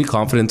 because you need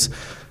confidence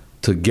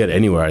to get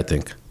anywhere, I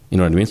think. You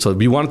know what I mean? So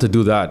we wanted to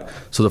do that.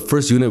 So the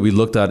first unit we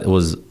looked at, it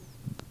was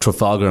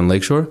Trafalgar and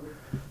Lakeshore.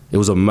 It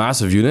was a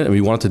massive unit, and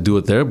we wanted to do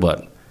it there,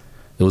 but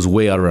it was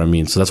way out of our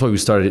means. So that's why we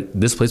started,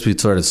 this place we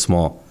started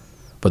small.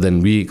 But then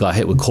we got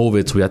hit with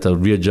COVID, so we had to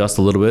readjust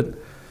a little bit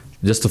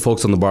just to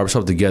focus on the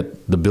barbershop to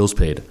get the bills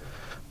paid.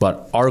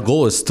 But our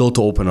goal is still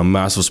to open a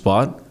massive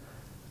spot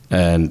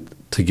and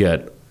to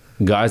get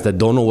guys that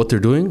don't know what they're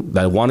doing,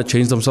 that want to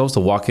change themselves,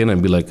 to walk in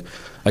and be like,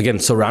 again,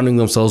 surrounding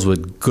themselves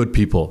with good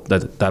people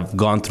that have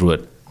gone through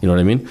it. You know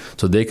what I mean?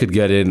 So they could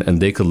get in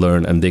and they could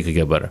learn and they could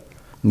get better.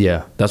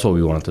 Yeah. That's what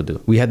we wanted to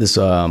do. We had this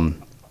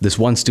this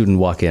one student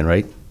walk in,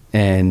 right?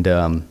 And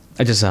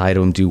I just said hi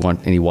to him, do you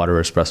want any water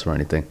or espresso or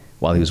anything,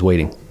 while he was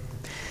waiting.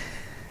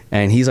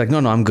 And he's like, no,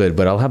 I'm good,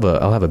 but I'll have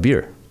a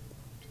beer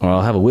or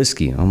I'll have a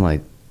whiskey. I'm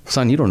like,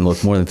 son, you don't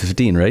look more than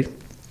 15, right?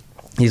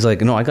 He's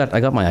like, no, I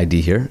got my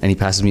ID here. And he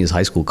passes me his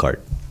high school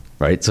card,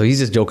 right? So he's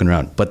just joking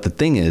around. But the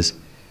thing is,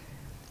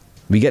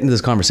 we get into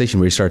this conversation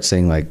where he starts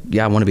saying like,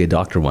 yeah, I want to be a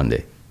doctor one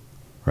day.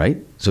 Right?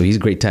 So he's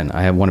grade 10.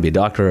 I want to be a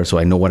doctor, so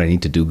I know what I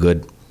need to do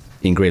good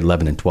in grade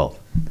 11 and 12.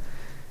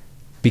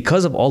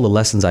 Because of all the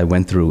lessons I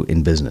went through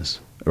in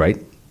business,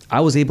 right? I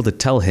was able to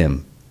tell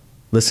him,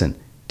 listen,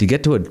 to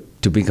get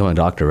to become a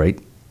doctor, right?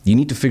 You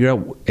need to figure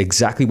out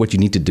exactly what you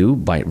need to do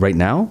by right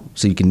now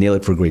so you can nail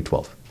it for grade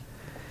 12.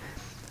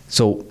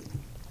 So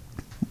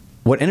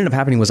what ended up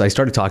happening was I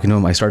started talking to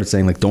him. I started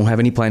saying like, don't have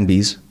any plan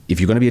Bs.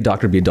 If you're going to be a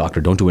doctor,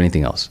 don't do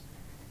anything else.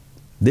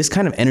 This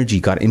kind of energy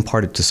got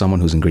imparted to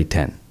someone who's in grade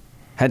 10.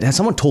 Had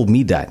someone told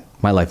me that,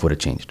 my life would have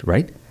changed,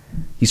 right?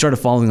 He started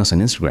following us on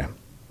Instagram.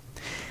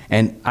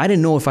 And I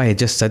didn't know if I had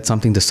just said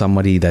something to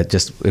somebody that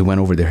just it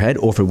went over their head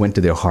or if it went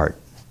to their heart.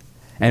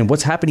 And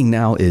what's happening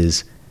now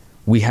is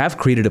we have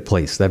created a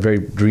place, that very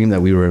dream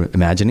that we were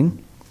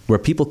imagining, where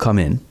people come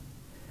in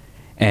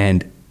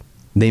and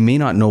they may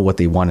not know what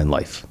they want in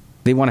life.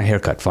 They want a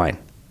haircut, fine.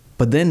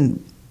 But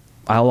then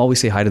I'll always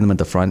say hi to them at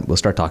the front. We'll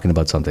start talking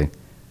about something.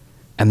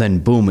 And then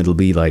boom, it'll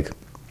be like,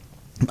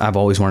 I've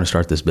always wanted to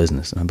start this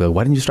business. And I'll be like,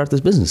 why didn't you start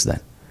this business then?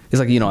 He's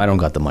like, I don't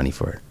got the money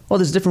for it. Oh,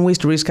 there's different ways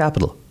to raise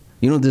capital.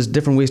 There's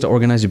different ways to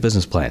organize your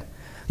business plan.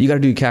 You got to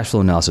do your cash flow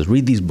analysis.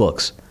 Read these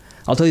books.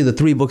 I'll tell you the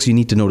 3 books you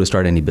need to know to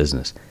start any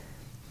business.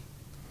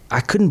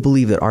 I couldn't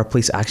believe that our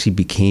place actually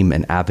became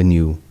an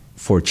avenue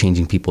for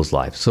changing people's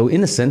lives. So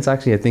in a sense,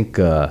 actually, I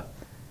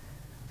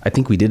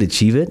think we did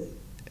achieve it.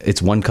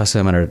 It's one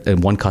customer at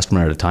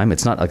a time.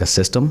 It's not like a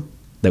system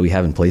that we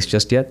have in place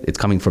just yet. It's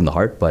coming from the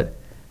heart, but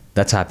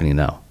that's happening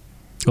now.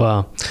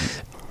 Wow.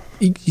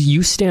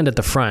 You stand at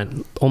the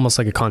front almost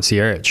like a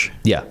concierge.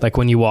 Yeah. Like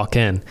when you walk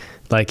in,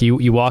 like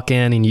you walk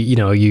in and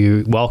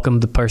you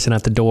welcome the person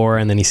at the door,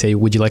 and then you say,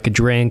 would you like a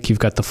drink? You've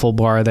got the full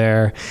bar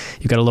there.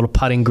 You've got a little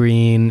putting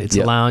green. It's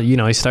allowed,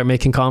 you start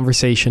making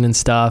conversation and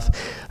stuff.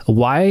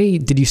 Why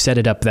did you set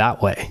it up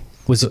that way?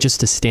 Was it just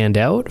to stand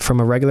out from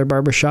a regular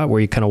barbershop where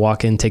you kind of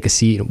walk in, take a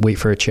seat, and wait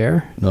for a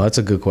chair? No, that's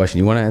a good question.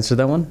 You want to answer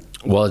that one?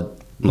 Well,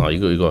 no,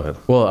 you go ahead.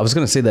 Well, I was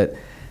going to say that,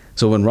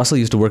 so when Russell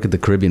used to work at the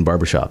Caribbean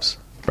barbershops,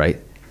 right?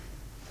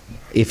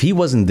 If he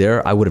wasn't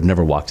there, I would have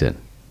never walked in,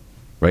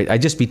 right?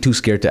 I'd just be too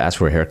scared to ask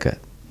for a haircut.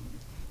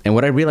 And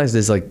what I realized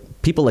is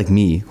like people like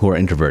me who are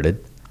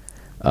introverted,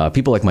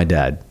 people like my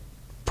dad,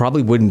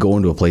 probably wouldn't go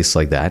into a place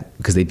like that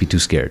because they'd be too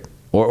scared.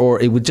 Or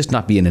it would just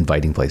not be an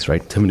inviting place,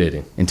 right?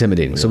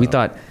 Intimidating. Yeah. So we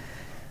thought,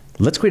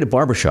 let's create a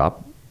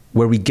barbershop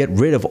where we get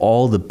rid of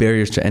all the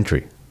barriers to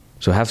entry.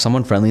 So have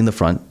someone friendly in the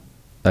front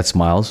that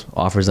smiles,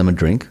 offers them a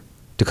drink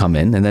to come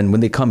in. And then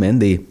when they come in,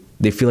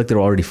 they feel like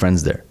they're already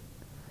friends there.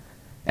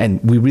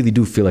 And we really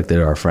do feel like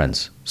they're our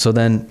friends. So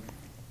then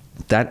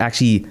that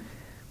actually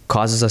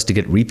causes us to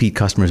get repeat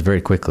customers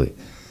very quickly.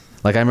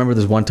 Like I remember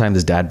this one time,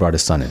 this dad brought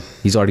his son in.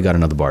 He's already got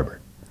another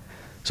barber.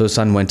 So his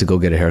son went to go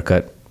get a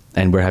haircut,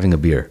 and we're having a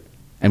beer.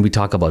 And we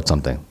talk about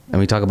something. And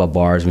we talk about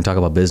bars, and we talk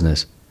about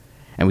business.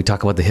 And we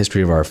talk about the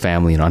history of our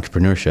family and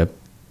entrepreneurship.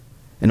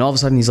 And all of a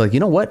sudden he's like, you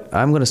know what?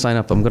 I'm going to sign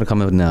up. I'm going to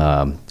come in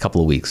a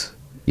couple of weeks.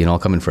 I'll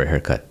come in for a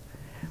haircut.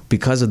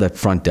 Because of that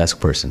front desk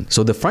person.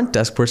 So the front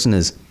desk person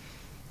is,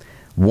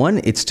 one,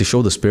 it's to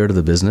show the spirit of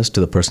the business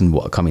to the person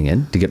coming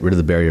in, to get rid of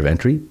the barrier of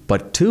entry.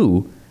 But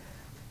 2,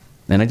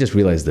 and I just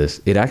realized this,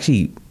 it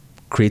actually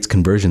creates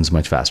conversions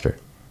much faster,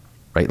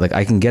 right? Like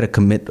I can get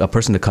a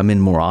person to come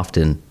in more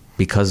often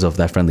because of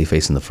that friendly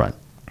face in the front.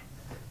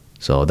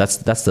 So that's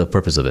the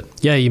purpose of it.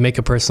 Yeah, you make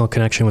a personal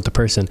connection with the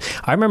person.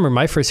 I remember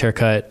my first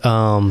haircut.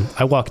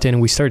 I walked in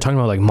and we started talking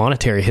about like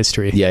monetary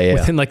history. Yeah.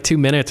 Within like 2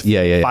 minutes,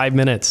 5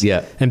 minutes.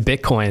 Yeah. And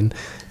Bitcoin.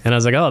 And I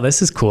was like, oh,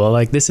 this is cool.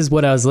 Like, this is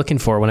what I was looking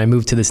for when I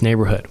moved to this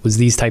neighborhood, was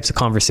these types of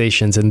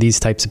conversations and these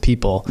types of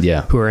people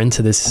who are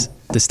into this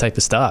type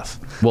of stuff.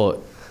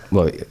 Well,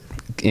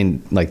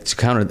 in like to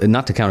counter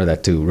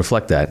that, to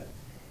reflect that,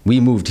 we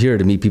moved here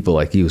to meet people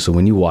like you. So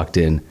when you walked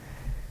in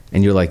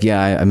and you're like,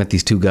 yeah, I met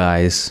these two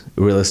guys,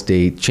 real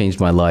estate changed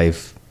my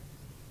life.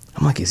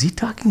 I'm like, is he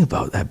talking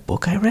about that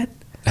book I read?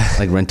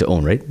 Like Rent to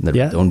Own, right? The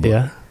Rent to Own book.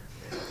 Yeah.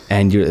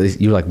 And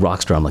you're like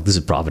Rockstar. I'm like, this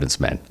is Providence,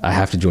 man. I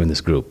have to join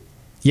this group.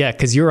 Yeah,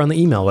 because you were on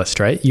the email list,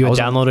 right? You had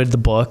downloaded the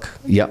book.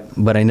 Yep,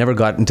 but I never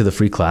got into the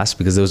free class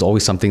because there was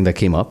always something that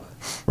came up,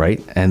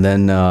 right? And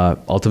then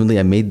ultimately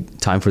I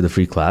made time for the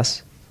free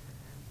class.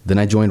 Then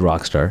I joined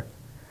Rockstar.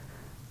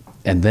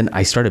 And then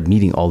I started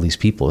meeting all these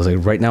people. It's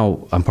like right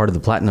now I'm part of the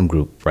Platinum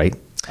group, right?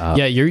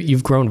 Yeah,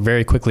 you've grown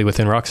very quickly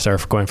within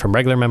Rockstar, going from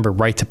regular member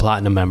right to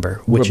Platinum member,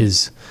 which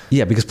is...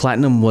 Yeah, because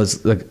Platinum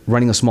was like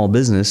running a small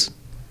business.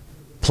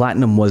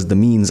 Platinum was the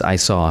means I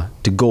saw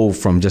to go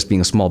from just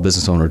being a small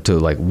business owner to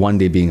like one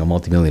day being a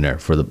multimillionaire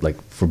for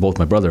both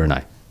my brother and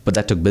I. But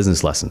that took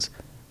business lessons.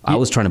 I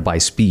was trying to buy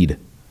speed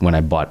when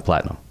I bought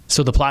Platinum.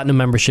 So the Platinum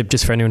membership,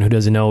 just for anyone who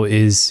doesn't know,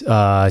 is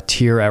a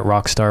tier at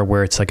Rockstar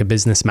where it's like a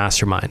business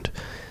mastermind.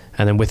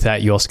 And then with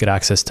that, you also get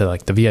access to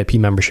like the VIP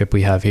membership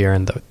we have here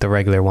and the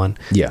regular one.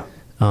 Yeah.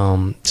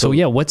 So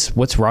yeah, what's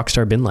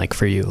Rockstar been like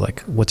for you?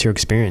 Like, what's your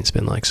experience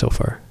been like so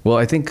far? Well,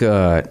 I think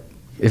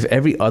if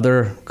every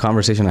other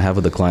conversation I have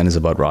with a client is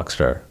about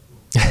Rockstar,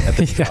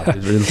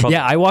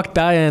 yeah, I walked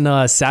by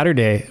on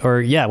Saturday,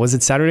 was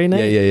it Saturday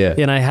night? Yeah.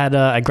 And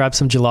I grabbed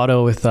some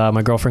gelato with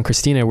my girlfriend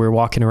Christina. We were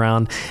walking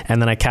around,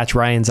 and then I catch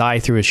Ryan's eye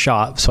through his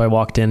shop. So I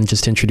walked in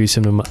just to introduce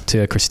him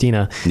to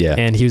Christina. Yeah.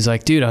 And he was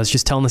like, "Dude, I was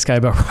just telling this guy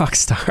about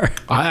Rockstar."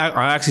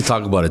 I actually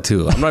talk about it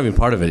too. I'm not even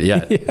part of it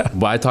yet,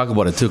 but I talk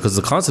about it too because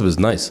the concept is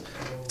nice.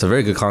 It's a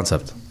very good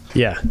concept.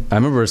 Yeah. I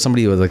remember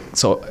somebody was like,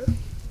 so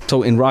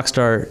in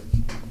Rockstar,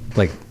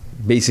 like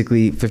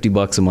basically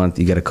 $50 a month,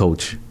 you get a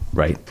coach,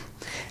 right?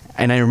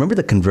 And I remember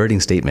the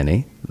converting statement,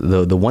 eh?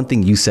 The one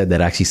thing you said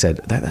that actually said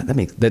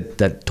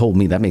that told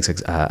me that makes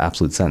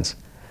absolute sense.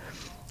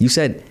 You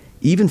said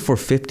even for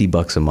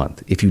 $50 a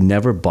month, if you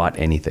never bought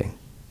anything,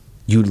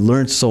 you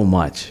learned so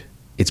much.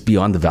 It's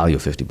beyond the value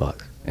of $50.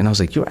 And I was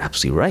like, you're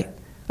absolutely right.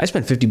 I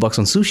spent $50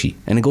 on sushi,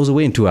 and it goes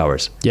away in 2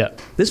 hours. Yeah,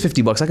 this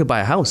 $50 I could buy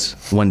a house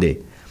one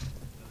day.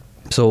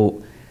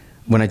 So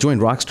when I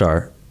joined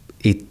Rockstar,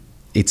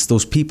 it's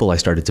those people I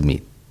started to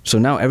meet. So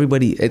now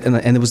everybody,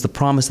 and it was the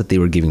promise that they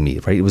were giving me,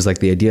 right? It was like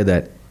the idea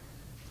that,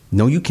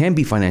 no, you can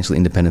be financially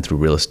independent through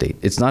real estate.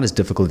 It's not as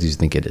difficult as you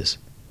think it is.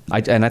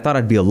 And I thought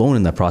I'd be alone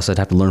in that process. I'd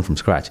have to learn from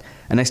scratch.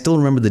 And I still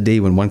remember the day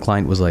when one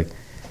client was like,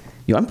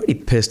 I'm pretty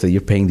pissed that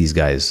you're paying these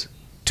guys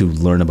to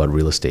learn about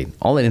real estate.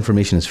 All that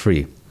information is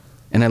free.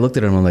 And I looked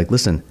at him and I'm like,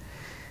 listen,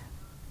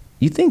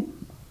 you think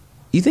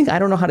I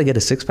don't know how to get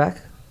a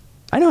six-pack?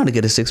 I know how to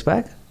get a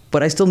six-pack,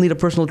 but I still need a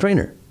personal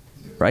trainer,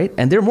 right?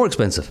 And they're more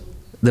expensive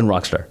than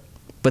Rockstar.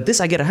 But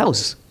this, I get a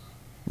house,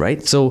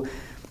 right? So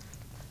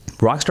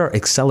Rockstar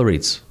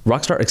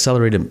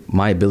accelerated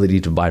my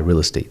ability to buy real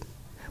estate.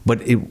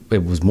 But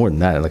it was more than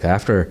that. Like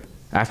after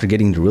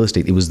getting into real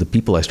estate, it was the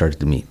people I started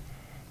to meet.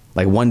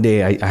 Like one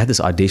day, I had this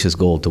audacious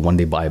goal to one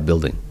day buy a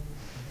building.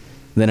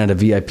 Then at a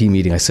VIP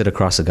meeting, I sit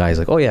across a guy. He's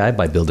like, "Oh yeah, I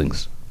buy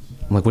buildings."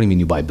 I'm like, "What do you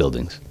mean you buy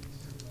buildings?"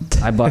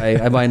 I buy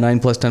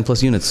 9+,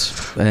 10+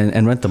 units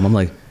and rent them. I'm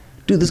like,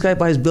 "Dude, this guy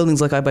buys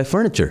buildings like I buy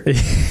furniture."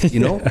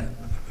 You know?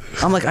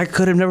 I'm like, I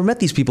could have never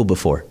met these people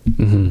before.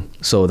 Mm-hmm.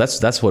 So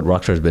that's what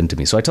Rockstar has been to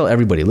me. So I tell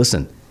everybody,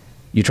 listen,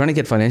 you're trying to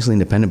get financially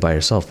independent by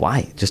yourself.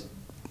 Why? Just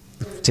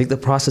take the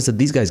process that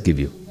these guys give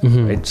you.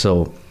 Mm-hmm. Right?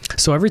 So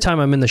every time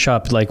I'm in the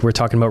shop, like we're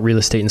talking about real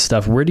estate and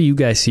stuff, where do you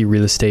guys see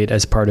real estate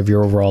as part of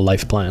your overall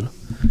life plan?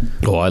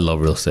 Oh, I love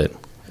real estate.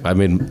 I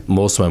made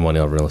most of my money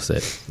on real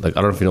estate. Like,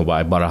 I don't know if you know, but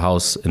I bought a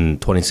house in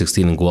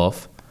 2016 in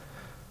Guelph.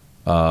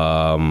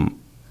 And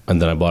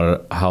then I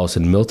bought a house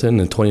in Milton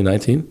in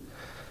 2019.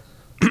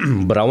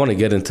 But I want to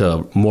get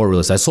into more real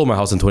estate. I sold my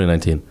house in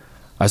 2019.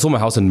 I sold my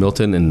house in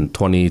Milton in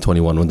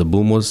 2021. When the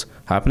boom was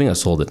happening, I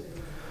sold it.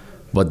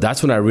 But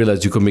that's when I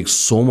realized you could make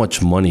so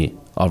much money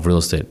off real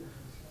estate.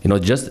 You know,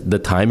 just the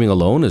timing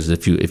alone is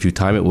if you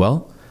time it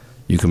well,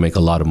 you can make a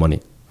lot of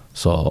money.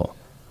 So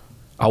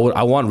I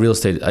want real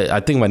estate. I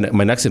think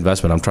my next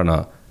investment, I'm trying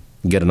to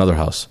get another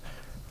house.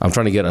 I'm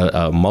trying to get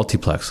a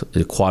multiplex,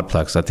 a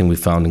quadplex. I think we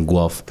found in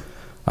Guelph.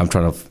 I'm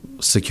trying to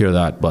secure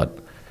that, but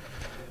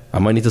I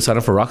might need to sign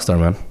up for Rockstar,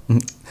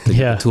 man.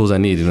 Yeah. The tools I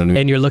need, you know what I mean?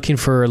 And you're looking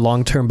for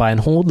long-term buy and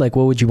hold? Like,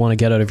 what would you want to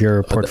get out of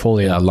your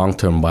portfolio? Yeah,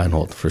 long-term buy and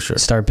hold, for sure.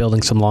 Start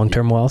building some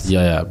long-term wealth?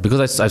 Yeah.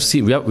 Because I've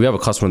seen, we have a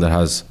customer that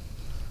has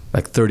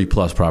like 30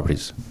 plus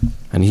properties,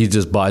 and he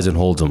just buys and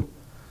holds them.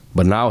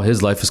 But now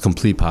his life is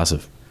complete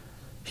passive.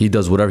 He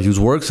does whatever, he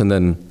works, and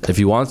then if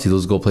he wants, he'll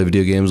just go play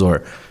video games,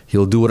 or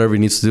he'll do whatever he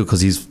needs to do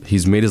because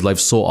he's made his life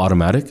so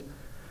automatic.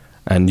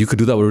 And you could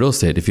do that with real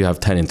estate if you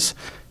have tenants.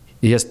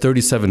 he has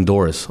 37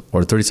 doors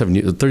or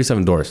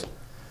 37 doors.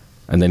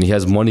 And then he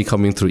has money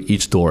coming through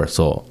each door.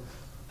 So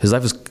his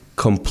life is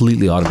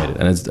completely automated.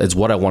 And it's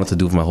what I wanted to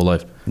do for my whole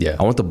life. Yeah.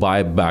 I want to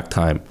buy back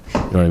time. You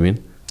know what I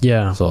mean?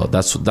 Yeah. So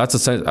that's a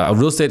sense.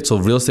 Real estate. So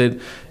real estate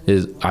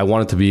is, I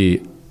want it to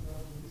be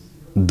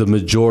the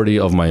majority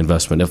of my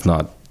investment, if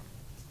not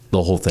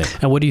the whole thing.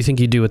 And what do you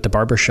think you do with the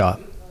barbershop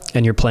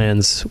and your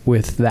plans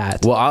with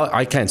that? Well,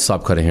 I can't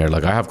stop cutting hair.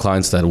 Like, I have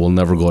clients that will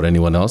never go to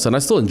anyone else, and I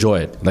still enjoy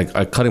it.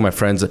 Like, cutting my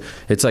friends.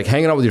 It's like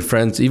hanging out with your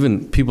friends,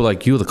 even people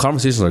like you. The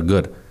conversations are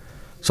good.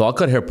 So I'll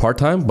cut hair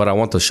part-time, but I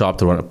want the shop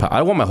to run.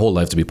 I want my whole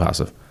life to be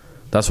passive.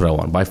 That's what I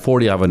want. By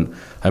 40, I have an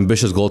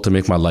ambitious goal to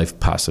make my life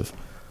passive,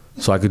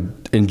 so I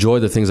could enjoy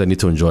the things I need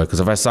to enjoy. Because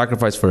if I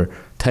sacrifice for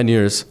 10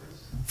 years,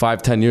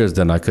 5-10 years,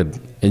 then I could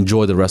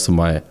enjoy the rest of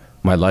my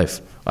life.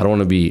 I don't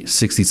want to be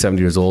 60,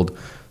 70 years old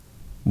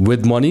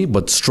with money,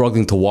 but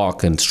struggling to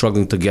walk and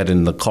struggling to get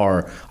in the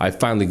car I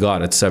finally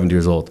got at 70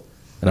 years old,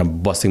 and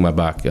I'm busting my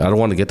back. I don't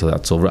want to get to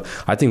that. So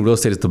I think real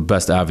estate is the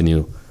best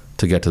avenue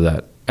to get to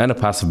that, and a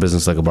passive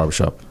business like a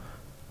barbershop.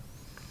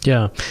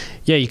 Yeah.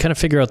 Yeah, you kind of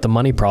figure out the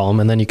money problem,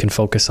 and then you can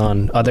focus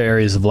on other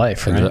areas of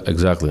life, right?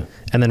 Exactly.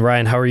 And then,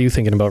 Ryan, how are you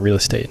thinking about real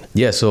estate?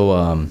 Yeah, so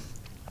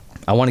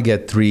I want to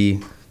get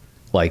 3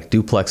 like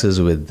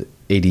duplexes with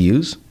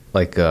ADUs,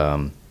 like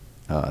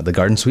the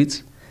garden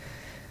suites.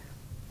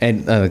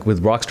 And like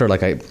with Rockstar,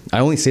 like I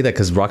only say that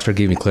because Rockstar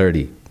gave me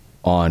clarity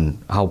on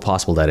how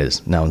possible that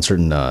is now in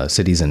certain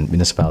cities and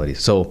municipalities.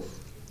 So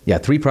yeah,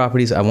 3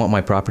 properties. I want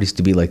my properties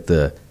to be like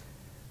the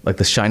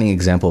shining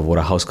example of what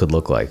a house could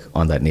look like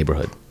on that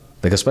neighborhood.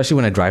 Like, especially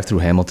when I drive through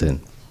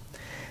Hamilton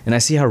and I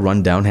see how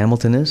run down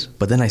Hamilton is,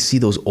 but then I see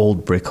those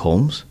old brick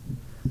homes.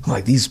 I'm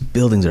like, these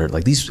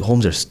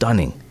homes are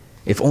stunning.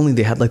 If only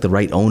they had like the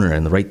right owner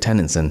and the right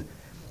tenants and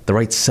the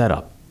right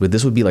setup. But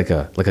this would be like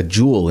a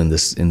jewel in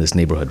this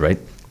neighborhood, right?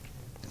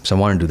 So I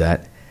want to do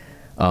that.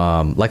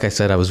 Like I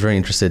said, I was very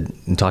interested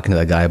in talking to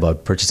that guy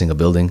about purchasing a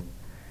building.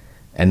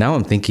 And now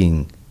I'm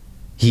thinking,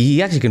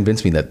 he actually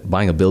convinced me that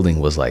buying a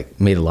building was like,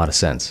 made a lot of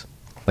sense.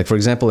 Like, for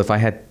example, if I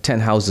had 10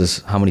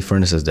 houses, how many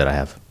furnaces did I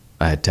have?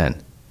 I had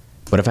 10.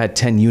 But if I had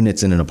 10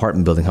 units in an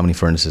apartment building, how many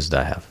furnaces did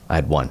I have? I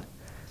had 1.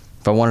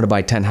 If I wanted to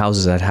buy 10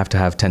 houses, I'd have to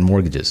have 10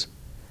 mortgages.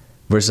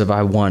 Versus if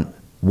I want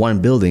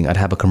 1 building, I'd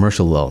have a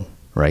commercial loan,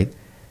 right?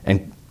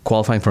 And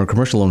qualifying for a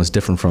commercial loan is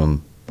different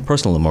from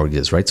personal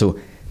mortgages, right? So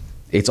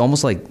it's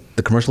almost like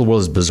the commercial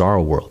world is a bizarre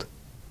world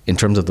in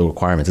terms of the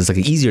requirements. It's like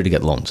easier to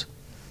get loans.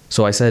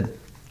 So I said,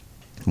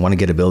 I want to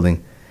get a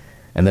building.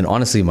 And then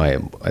honestly,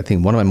 I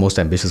think one of my most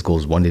ambitious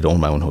goals is one day to own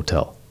my own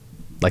hotel.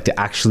 Like, to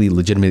actually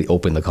legitimately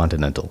open the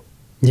Continental.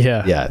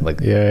 Yeah. Yeah,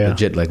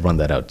 legit, like, run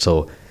that out.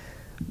 So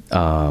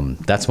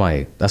that's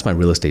my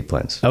real estate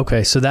plans.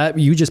 Okay, so that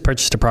you just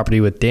purchased a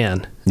property with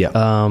Dan.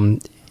 Yeah.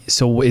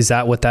 So is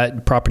that what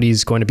that property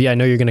is going to be? I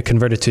know you're going to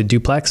convert it to a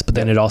duplex, but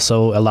then it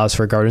also allows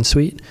for a garden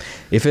suite.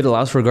 If it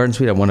allows for a garden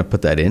suite, I want to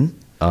put that in.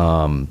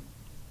 And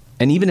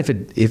even if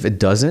it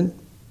doesn't,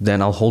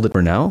 then I'll hold it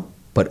for now.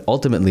 But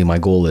ultimately, my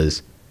goal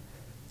is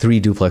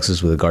 3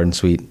 duplexes with a garden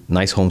suite,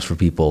 nice homes for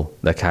people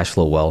that cash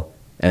flow well,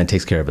 and it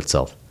takes care of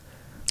itself.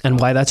 And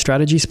why that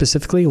strategy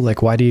specifically?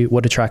 Like, what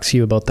attracts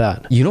you about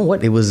that? You know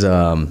what? It was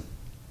one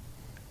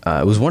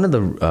of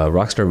the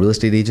Rockstar real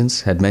estate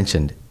agents had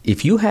mentioned,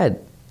 if you had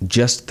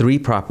just 3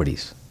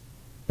 properties,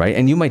 right?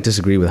 And you might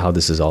disagree with how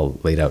this is all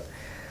laid out,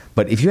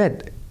 but if you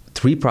had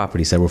 3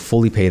 properties that were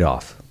fully paid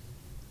off,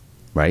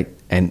 right?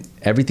 And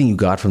everything you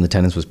got from the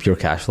tenants was pure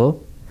cash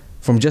flow,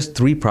 from just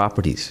 3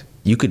 properties,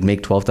 you could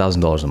make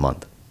 $12,000 a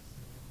month.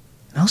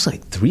 And I was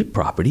like, 3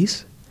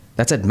 properties?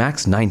 That's at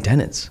max 9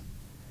 tenants.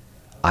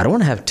 I don't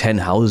want to have 10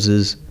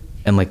 houses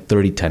and like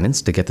 30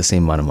 tenants to get the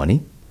same amount of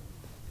money.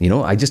 You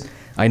know,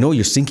 I know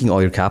you're sinking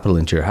all your capital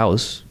into your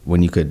house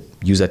when you could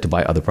use that to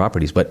buy other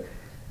properties, but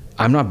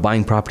I'm not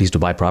buying properties to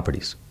buy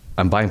properties.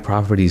 I'm buying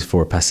properties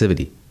for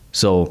passivity.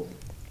 So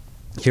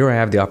here I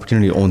have the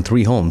opportunity to own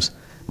 3 homes.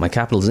 My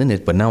capital's in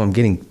it, but now I'm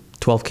getting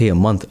 $12K a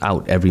month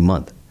out every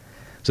month.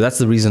 So that's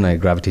the reason I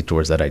gravitate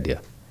towards that idea.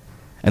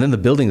 And then the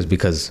building is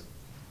because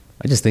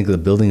I just think the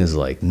building is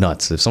like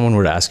nuts. If someone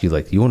were to ask you,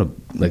 like, you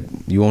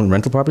own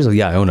rental properties? Like,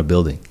 yeah, I own a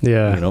building.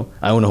 Yeah. You know,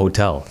 I own a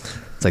hotel.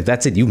 It's like,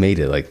 that's it. You made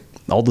it. Like,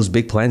 all those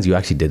big plans, you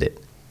actually did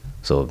it.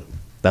 So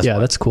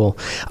that's cool.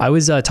 I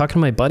was talking to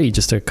my buddy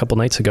just a couple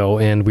nights ago,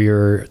 and we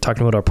were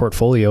talking about our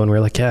portfolio, and we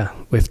were like, yeah,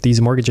 if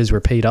these mortgages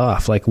were paid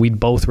off, like, we'd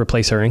both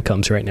replace our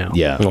incomes right now.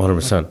 Yeah,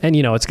 100%. And,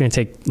 you know, it's going to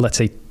take, let's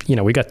say, you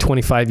know, we got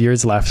 25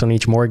 years left on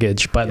each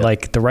mortgage, but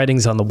like, the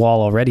writing's on the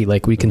wall already.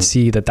 Like, we can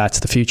see that that's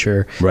the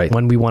future. Right.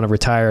 When we want to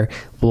retire,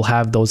 we'll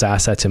have those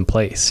assets in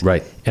place.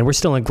 Right. And we're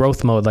still in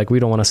growth mode. Like, we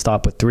don't want to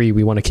stop with 3.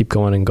 We want to keep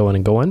going and going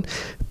and going.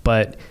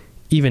 But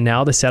even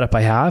now, the setup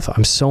I have,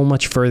 I'm so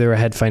much further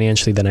ahead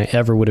financially than I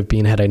ever would have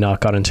been had I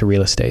not got into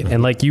real estate.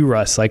 And like you,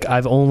 Russ, like,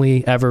 I've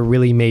only ever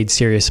really made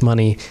serious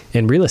money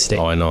in real estate.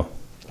 Oh, I know.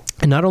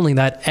 And not only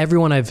that,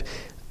 everyone I've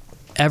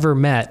ever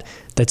met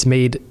that's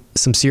made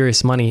some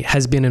serious money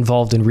has been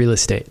involved in real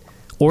estate,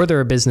 or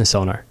they're a business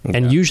owner. Okay.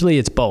 And usually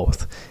it's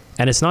both.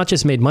 And it's not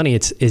just made money.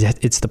 It's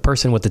the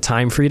person with the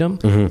time freedom,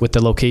 with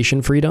the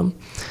location freedom,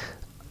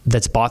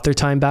 that's bought their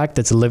time back,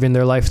 that's living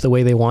their life the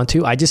way they want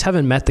to. I just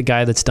haven't met the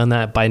guy that's done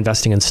that by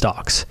investing in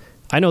stocks.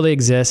 I know they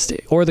exist,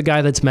 or the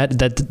guy that's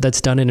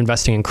done it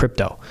investing in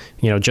crypto,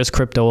 just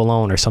crypto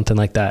alone or something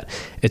like that.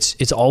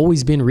 It's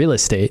always been real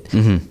estate,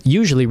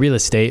 usually real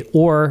estate,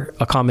 or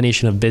a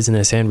combination of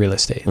business and real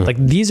estate. Like,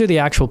 these are the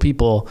actual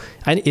people.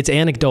 It's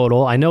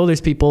anecdotal. I know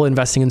there's people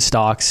investing in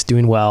stocks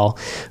doing well,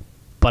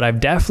 but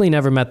I've definitely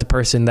never met the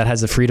person that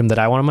has the freedom that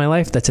I want in my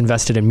life that's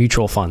invested in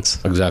mutual funds.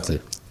 Exactly.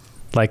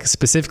 Like,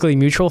 specifically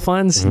mutual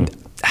funds.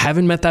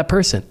 Haven't met that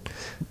person,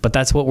 but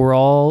that's what we're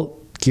all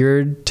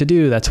geared to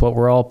do. That's what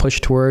we're all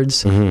pushed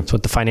towards. It's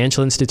what the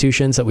financial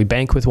institutions that we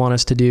bank with want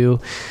us to do.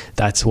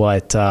 That's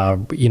what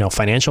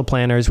financial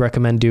planners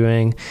recommend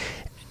doing.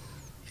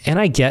 And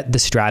I get the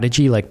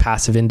strategy, like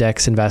passive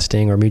index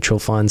investing or mutual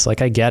funds.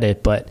 Like, I get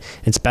it, but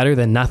it's better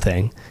than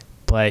nothing.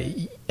 But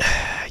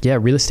yeah,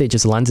 real estate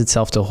just lends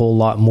itself to a whole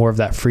lot more of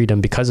that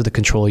freedom because of the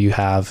control you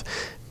have,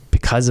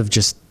 because of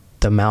just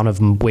the amount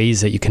of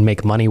ways that you can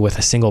make money with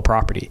a single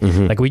property.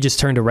 Like, we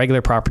just turned a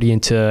regular property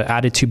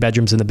added 2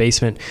 bedrooms in the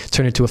basement,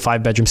 turned it to a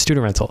 5-bedroom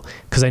student rental,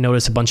 because I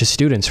noticed a bunch of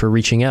students were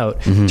reaching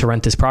out to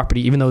rent this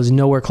property, even though it's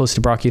nowhere close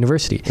to Brock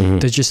University.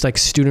 There's just like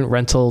student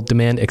rental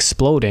demand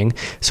exploding.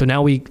 So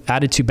now we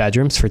added 2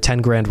 bedrooms for 10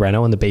 grand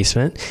reno in the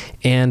basement,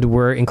 and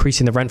we're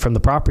increasing the rent from the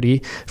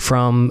property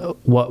from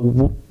what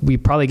we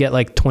probably get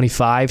like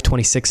 25,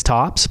 26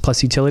 tops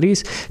plus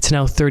utilities to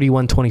now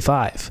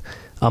 31.25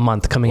 a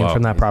month coming in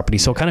from that property.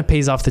 So it kind of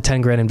pays off the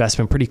 10 grand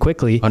investment pretty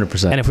quickly.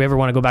 100%. And if we ever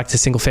want to go back to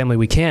single family,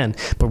 we can.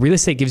 But real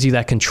estate gives you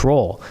that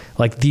control,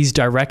 like these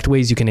direct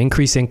ways you can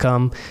increase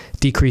income,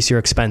 decrease your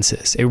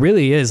expenses. It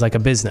really is like a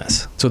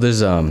business. So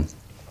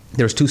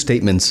there's 2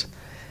 statements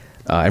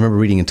I remember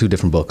reading in 2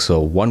 different books. So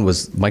one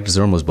was Mike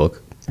DeZermo's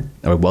book,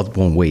 Wealth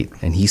Won't Wait.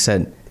 And he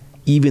said,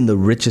 even the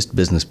richest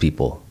business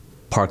people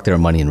park their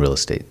money in real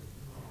estate.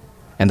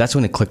 And that's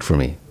when it clicked for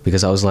me,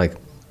 because I was like,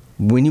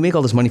 when you make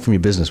all this money from your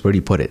business, where do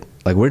you put it?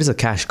 Like, where does the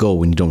cash go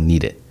when you don't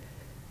need it?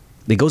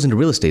 It goes into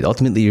real estate.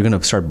 Ultimately, you're going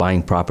to start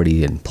buying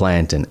property and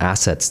plant and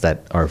assets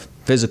that are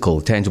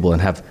physical, tangible,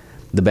 and have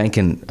the bank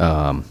can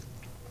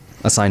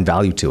assign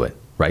value to it,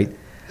 right?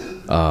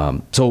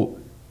 So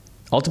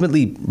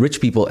ultimately, rich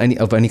people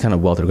of any kind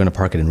of wealth are going to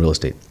park it in real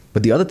estate.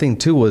 But the other thing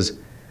too was,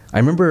 I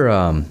remember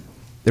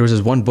there was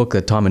this one book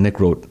that Tom and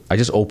Nick wrote. I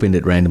just opened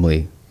it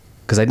randomly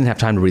because I didn't have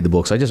time to read the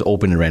book, so I just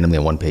opened it randomly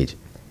on one page.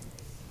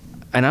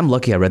 And I'm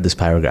lucky I read this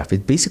paragraph.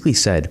 It basically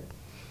said,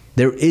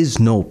 there is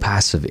no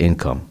passive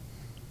income.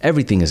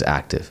 Everything is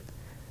active.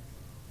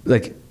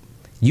 Like,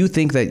 you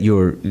think that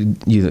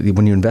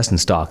when you invest in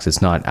stocks,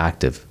 it's not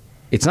active.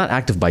 It's not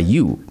active by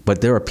you,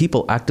 but there are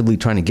people actively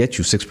trying to get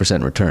you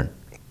 6% return,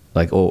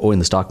 like, or in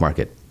the stock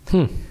market.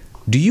 Do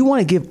you want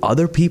to give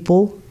other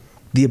people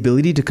the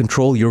ability to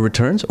control your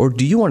returns, or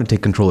do you want to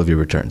take control of your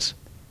returns?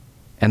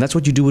 And that's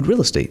what you do with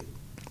real estate.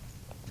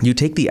 You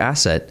take the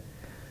asset,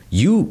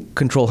 you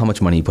control how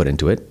much money you put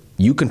into it,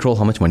 you control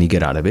how much money you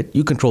get out of it,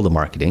 you control the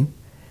marketing,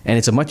 and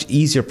it's a much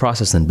easier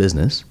process than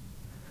business.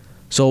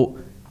 So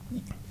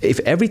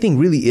if everything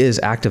really is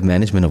active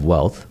management of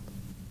wealth,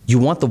 you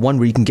want the one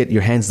where you can get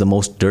your hands the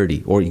most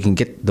dirty, or you can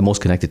get the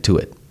most connected to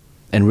it.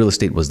 And real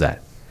estate was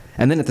that.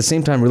 And then at the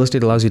same time, real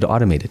estate allows you to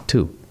automate it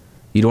too.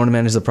 You don't want to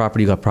manage the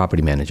property, you got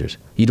property managers.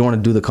 You don't want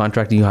to do the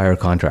contracting, you hire a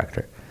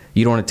contractor.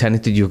 You don't want to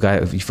tenant it, you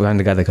find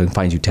a guy that can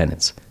find you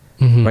tenants.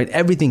 Right?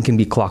 Everything can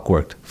be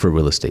clockworked for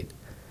real estate.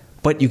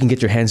 But you can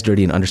get your hands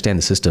dirty and understand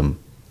the system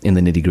in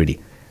the nitty gritty.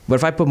 But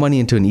if I put money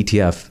into an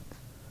ETF,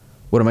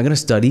 what am I going to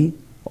study?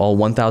 All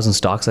 1,000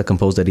 stocks that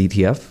compose that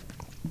ETF?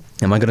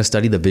 Am I going to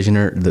study the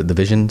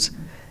visions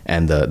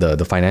and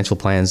the financial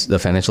plans, the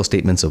financial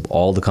statements of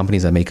all the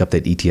companies that make up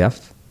that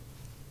ETF?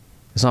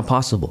 It's not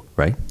possible,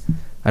 right?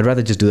 I'd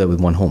rather just do that with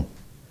one home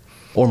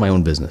or my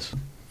own business.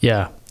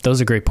 Yeah,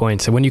 those are great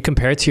points. And when you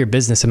compare it to your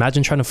business,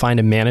 imagine trying to find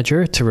a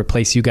manager to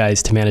replace you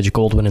guys to manage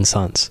Goldwyn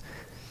Sons.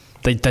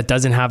 That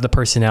doesn't have the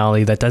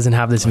personality, that doesn't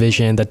have this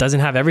vision, that doesn't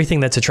have everything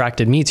that's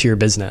attracted me to your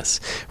business,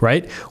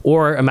 right?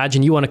 Or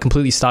imagine you want to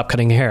completely stop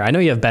cutting your hair. I know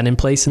you have Ben in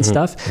place and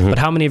stuff, but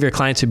how many of your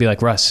clients would be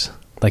like, Russ,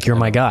 like, you're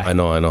my guy. I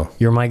know.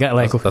 You're my guy.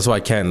 Like, that's why I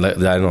can't let,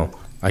 I know.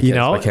 I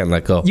can't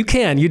let go. You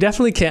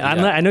definitely can.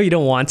 Yeah. I know you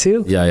don't want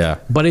to. Yeah.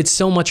 But it's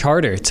so much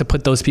harder to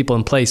put those people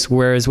in place.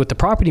 Whereas with the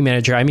property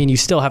manager, I mean, you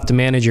still have to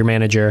manage your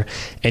manager,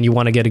 and you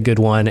want to get a good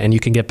one, and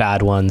you can get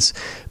bad ones.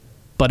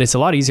 But it's a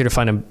lot easier to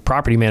find a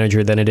property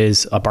manager than it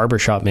is a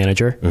barbershop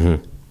manager.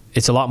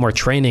 It's a lot more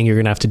training you're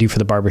going to have to do for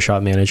the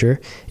barbershop manager.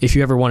 If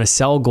you ever want to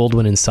sell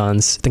Goldwyn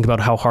Sons, think about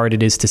how hard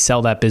it is to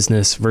sell that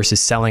business versus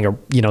selling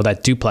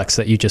that duplex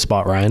that you just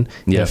bought, Ryan,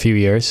 in a few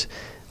years.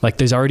 Like,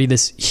 there's already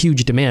this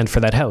huge demand for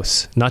that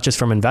house, not just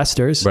from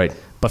investors, right,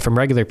 but from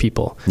regular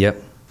people.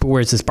 Yep. But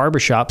whereas this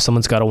barbershop,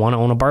 someone's got to want to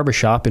own a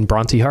barbershop in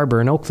Bronte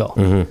Harbor in Oakville.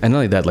 And not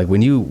only that, like,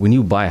 when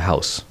you buy a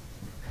house,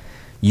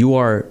 you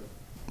are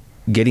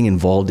getting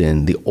involved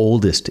in the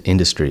oldest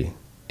industry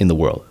in the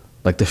world,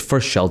 like the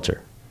first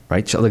shelter,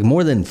 right? Like,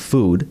 more than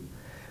food,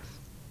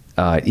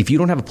 if you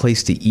don't have a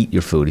place to eat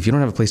your food, if you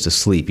don't have a place to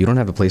sleep, you don't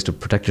have a place to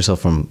protect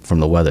yourself from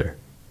the weather.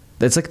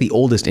 That's like the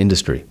oldest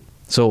industry.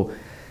 So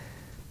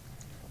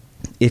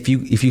if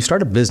you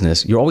start a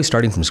business, you're always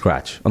starting from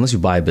scratch, unless you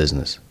buy a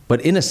business.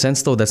 But in a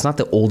sense, though, that's not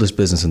the oldest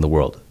business in the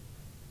world.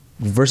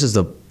 Versus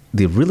the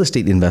real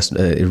estate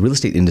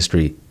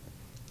industry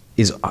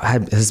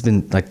has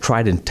been like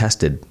tried and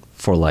tested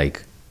for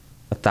like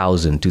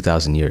 1,000,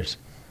 2,000 years.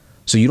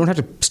 So you don't have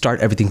to start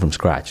everything from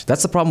scratch.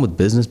 That's the problem with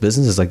business.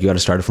 Business is like you got to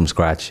start it from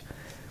scratch.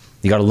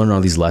 You got to learn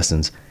all these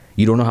lessons.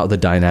 You don't know how the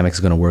dynamics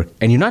is going to work.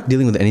 And you're not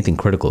dealing with anything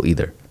critical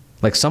either.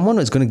 Like someone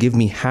is going to give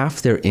me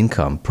half their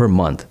income per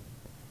month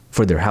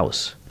for their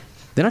house.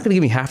 They're not going to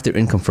give me half their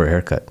income for a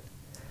haircut,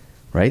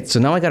 right? So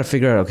now I got to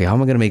figure out, okay, how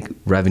am I going to make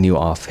revenue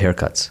off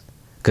haircuts?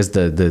 Because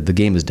the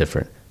game is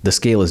different. The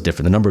scale is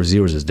different. The number of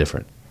zeros is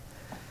different.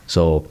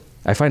 So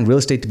I find real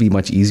estate to be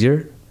much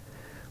easier,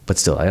 but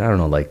still, I don't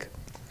know, like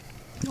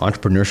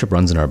entrepreneurship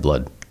runs in our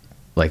blood.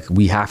 Like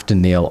we have to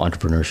nail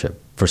entrepreneurship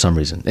for some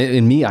reason.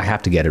 In me, I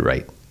have to get it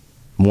right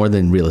more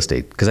than real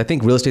estate. Because I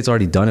think real estate's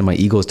already done and my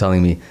ego is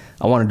telling me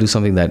I want to do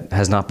something that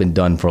has not been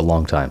done for a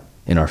long time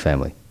in our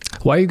family.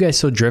 Why are you guys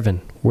so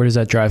driven? Where does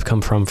that drive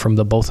come from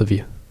the both of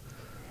you?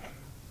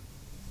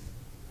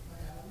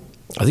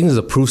 I think it's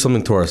to prove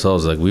something to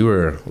ourselves. Like we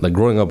were, like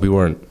growing up, we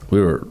were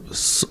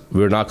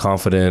not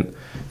confident.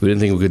 We didn't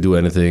think we could do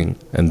anything.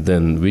 And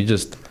then we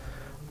just,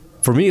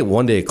 for me,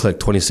 one day it clicked,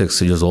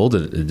 26 years old,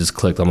 it just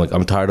clicked. I'm like,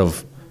 I'm tired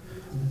of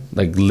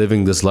like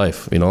living this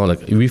life, you know?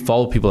 Like we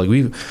follow people,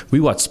 like we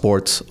watch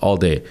sports all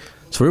day.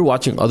 So we're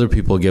watching other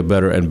people get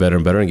better and better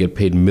and better and get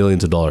paid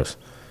millions of dollars.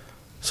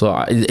 So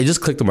it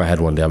just clicked in my head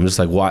one day. I'm just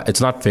like, why?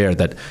 It's not fair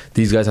that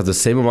these guys have the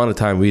same amount of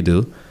time we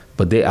do,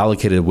 but they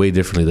allocate it way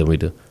differently than we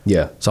do.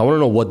 Yeah. So I want to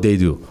know what they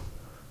do.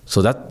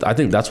 So I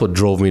think that's what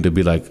drove me to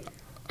be like,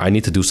 I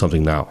need to do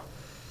something now.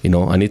 You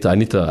know, I need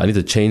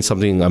to change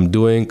something I'm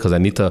doing because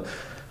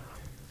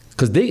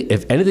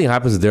if anything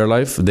happens in their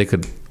life,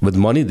 with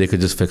money, they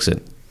could just fix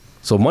it.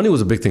 So money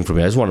was a big thing for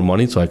me. I just wanted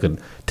money so I could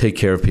take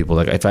care of people.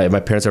 Like if my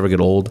parents ever get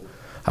old,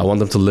 I want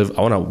them to live.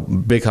 I want a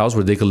big house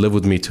where they could live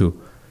with me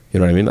too. You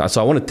know what I mean? So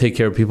I want to take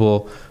care of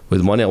people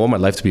with money. I want my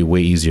life to be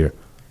way easier.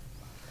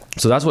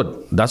 So that's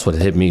what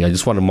hit me. I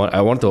just wanted money.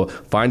 I wanted to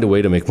find a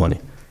way to make money.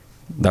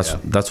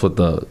 That's what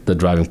the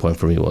driving point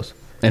for me was.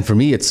 And for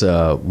me, it's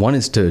one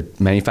is to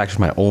manufacture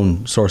my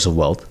own source of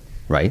wealth,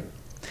 right?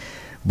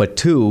 But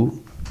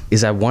two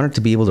is I wanted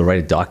to be able to write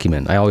a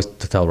document. I always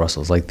tell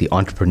Russell, it's like the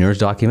entrepreneur's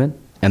document,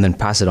 and then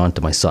pass it on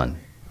to my son,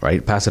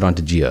 right? Pass it on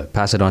to Gia,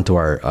 pass it on to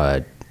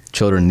our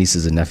children,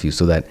 nieces, and nephews,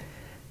 so that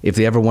if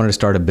they ever wanted to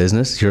start a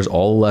business, here's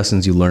all the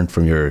lessons you learned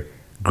from your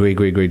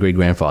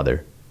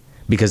great-great-great-great-grandfather.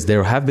 Because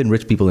there have been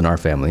rich people in our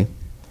family.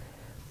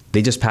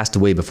 They just passed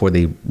away before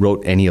they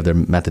wrote any of their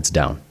methods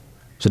down.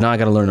 So now I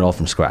got to learn it all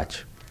from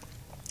scratch.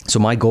 So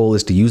my goal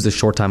is to use the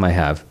short time I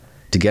have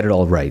to get it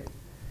all right,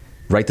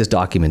 write this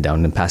document down,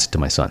 and then pass it to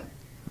my son,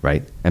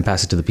 right? And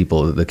pass it to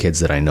the kids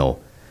that I know,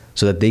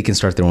 so that they can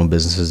start their own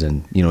businesses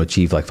and, you know,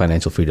 achieve like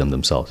financial freedom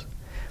themselves.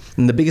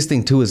 And the biggest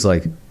thing too is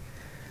like,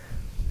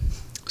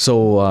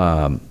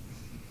 I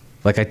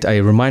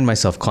remind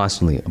myself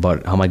constantly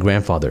about how my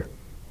grandfather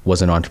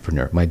was an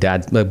entrepreneur. My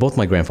dad, both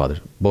our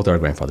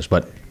grandfathers,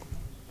 but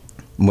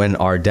when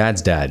our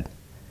dad's dad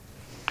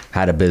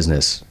had a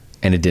business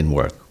and it didn't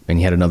work, and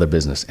he had another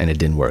business and it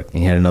didn't work, and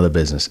he had another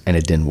business and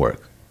it didn't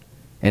work.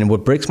 And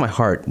what breaks my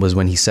heart was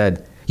when he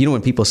said, you know,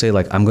 when people say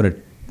like, I'm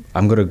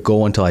gonna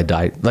go until I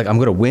die, like I'm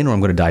gonna win or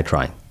I'm gonna die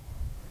trying.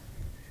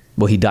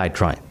 Well, he died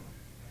trying.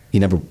 He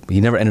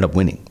never ended up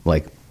winning.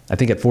 Like I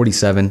think at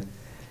 47,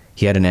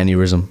 he had an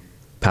aneurysm,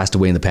 passed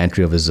away in the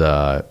pantry of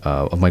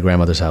of my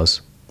grandmother's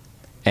house.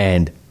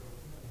 And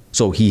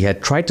so he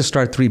had tried to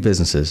start 3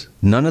 businesses.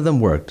 None of them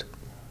worked.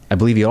 I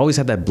believe he always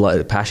had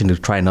that passion to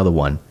try another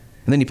one.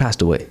 And then he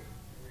passed away.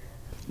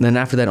 And then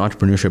after that,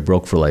 entrepreneurship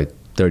broke for like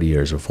 30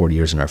 years or 40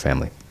 years in our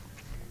family.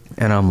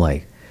 And I'm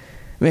like,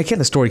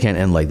 the story can't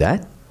end like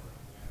that.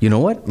 You know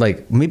what?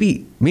 Like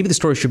maybe the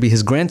story should be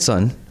his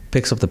grandson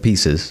picks up the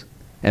pieces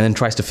and then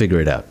tries to figure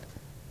it out.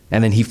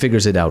 And then he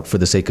figures it out for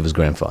the sake of his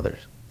grandfather,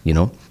 you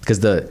know?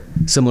 Because the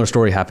similar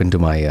story happened to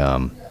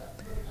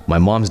my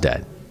mom's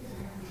dad,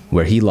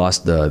 where he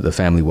lost the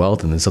family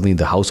wealth, and then suddenly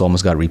the house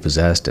almost got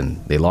repossessed,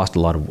 and they lost a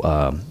lot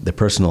of their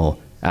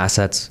personal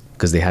assets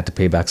because they had to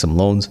pay back some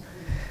loans.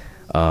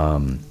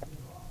 And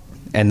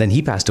then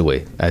he passed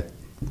away at,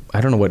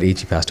 I don't know what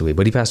age he passed away,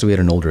 but he passed away at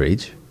an older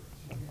age.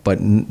 But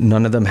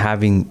none of them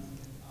having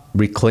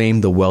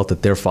reclaimed the wealth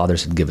that their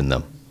fathers had given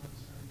them.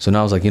 So now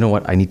I was like, you know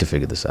what? I need to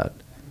figure this out.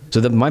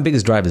 So my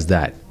biggest drive is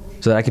that,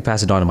 so that I can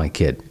pass it on to my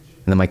kid,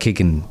 and then my kid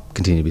can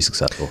continue to be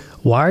successful.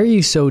 Why are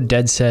you so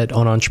dead set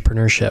on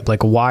entrepreneurship?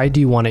 Like, why do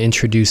you want to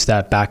introduce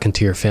that back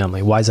into your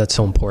family? Why is that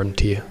so important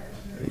to you?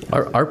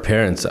 Our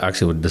parents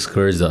actually would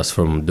discourage us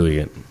from doing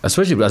it,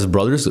 especially as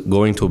brothers,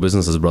 going to a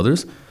business as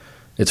brothers.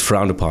 It's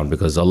frowned upon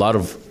because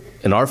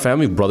in our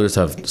family, brothers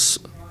have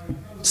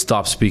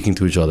stopped speaking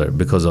to each other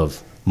because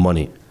of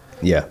money.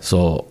 Yeah.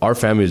 So our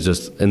family is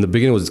just, in the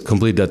beginning, was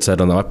completely dead set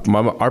on that.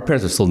 Our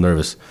parents are still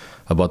nervous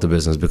about the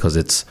business because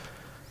it's,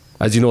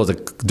 as you know,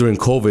 like during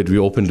COVID, we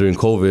opened during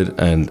COVID,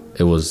 and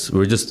we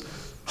were just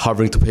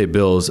hovering to pay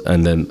bills,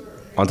 and then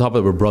on top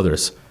of it, we're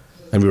brothers,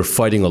 and we were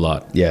fighting a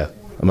lot. Yeah.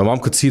 And my mom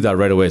could see that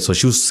right away, so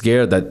she was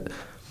scared that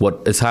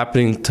what is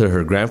happening to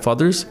her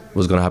grandfathers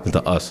was going to happen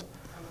to us.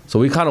 So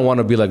we kind of want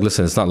to be like,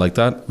 listen, it's not like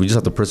that. We just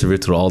have to persevere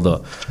through all the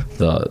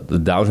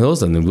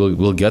downhills, and then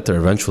we'll get there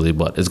eventually.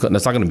 But it's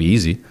not going to be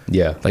easy.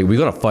 Yeah. Like, we're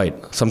going to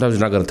fight. Sometimes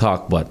you're not going to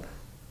talk, but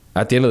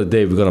at the end of the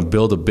day, we're going to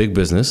build a big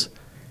business,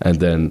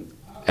 and then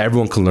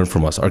everyone can learn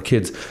from us. Our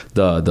kids,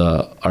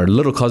 our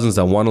little cousins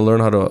that want to learn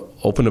how to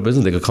open a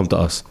business, they could come to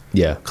us.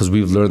 Yeah. Because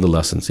we've learned the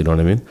lessons. You know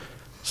what I mean?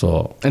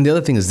 So. And the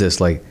other thing is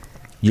this: like,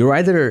 you're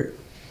either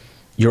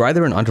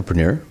an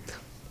entrepreneur,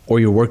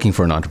 or you're working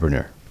for an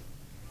entrepreneur,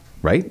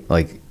 right?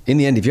 Like, in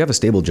the end, if you have a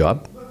stable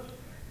job,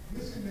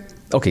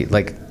 okay,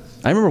 like,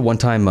 I remember one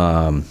time,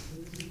 I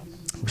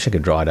wish I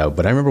could draw it out,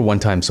 but I remember one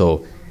time,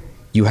 so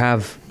I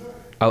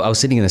was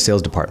sitting in a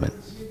sales department,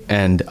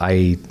 and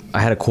I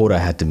had a quota I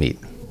had to meet,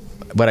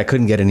 but I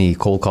couldn't get any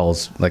cold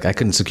calls, like, I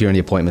couldn't secure any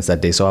appointments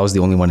that day, so I was the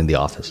only one in the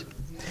office.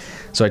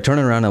 So I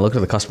turned around, I looked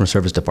at the customer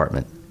service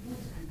department,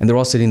 and they're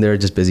all sitting there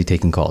just busy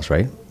taking calls,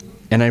 right?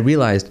 And I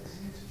realized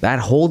that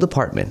whole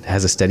department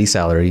has a steady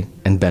salary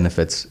and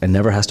benefits and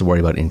never has to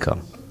worry about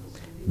income.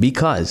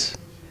 Because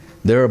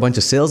there are a bunch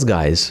of sales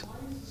guys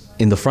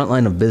in the front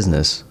line of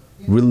business,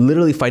 we're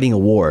literally fighting a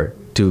war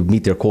to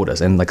meet their quotas.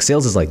 And like,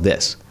 sales is like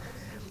this.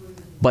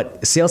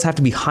 But sales have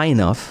to be high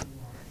enough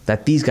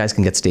that these guys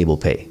can get stable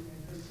pay.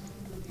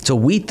 So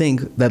we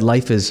think that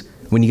life is,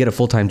 when you get a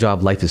full-time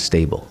job, life is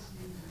stable.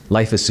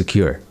 Life is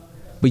secure.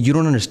 But you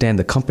don't understand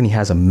the company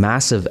has a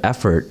massive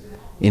effort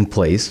in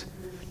place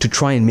to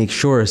try and make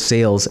sure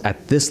sales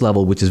at this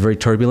level, which is very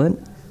turbulent,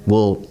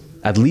 will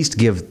at least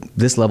give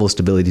this level of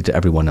stability to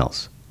everyone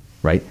else,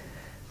 right?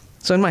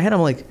 So in my head,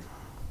 I'm like,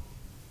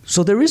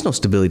 so there is no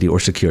stability or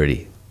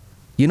security.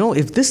 You know,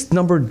 if this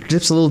number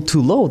dips a little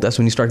too low, that's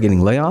when you start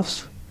getting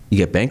layoffs, you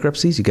get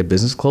bankruptcies, you get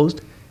business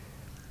closed,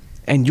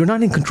 and you're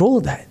not in control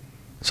of that.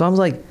 So I was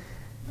like,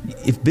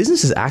 if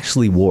business is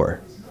actually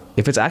war,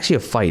 if it's actually a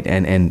fight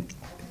and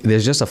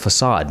there's just a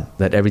facade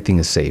that everything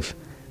is safe,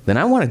 then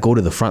I want to go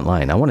to the front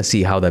line. I want to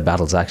see how that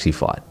battle's actually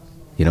fought,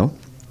 you know?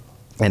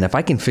 And if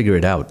I can figure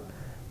it out,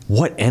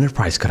 what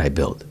enterprise could I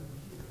build?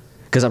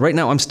 Because right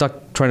now I'm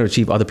stuck trying to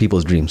achieve other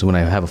people's dreams when I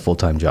have a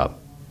full-time job.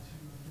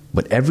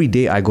 But every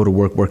day I go to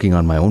work working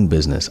on my own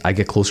business, I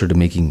get closer to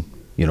making,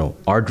 you know,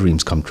 our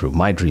dreams come true,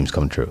 my dreams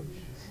come true.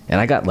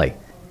 And I got like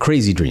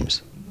crazy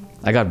dreams.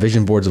 I got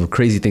vision boards of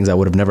crazy things I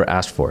would have never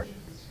asked for,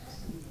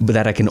 but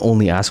that I can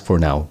only ask for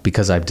now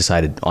because I've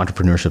decided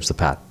entrepreneurship's the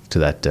path to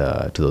that,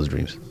 to those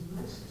dreams.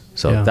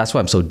 So that's why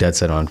I'm so dead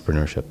set on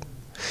entrepreneurship.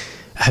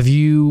 Have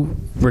you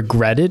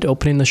regretted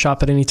opening the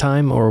shop at any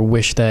time, or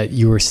wish that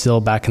you were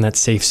still back in that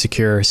safe,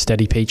 secure,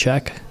 steady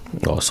paycheck?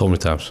 Oh, so many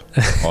times.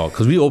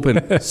 Because we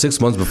opened 6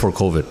 months before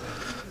COVID.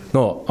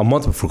 No, a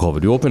month before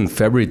COVID. We opened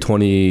February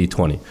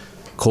 2020.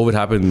 COVID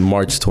happened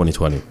March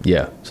 2020.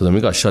 Yeah. So then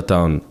we got shut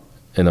down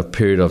in a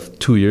period of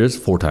 2 years,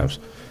 4 times.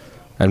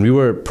 And we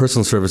were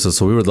personal services,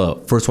 so we were the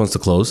first ones to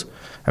close,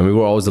 and we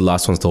were always the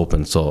last ones to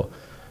open. So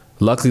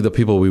luckily the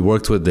people we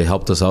worked with, they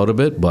helped us out a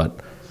bit, but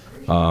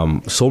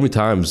so many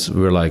times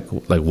we were like,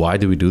 why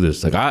do we do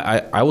this? Like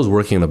I was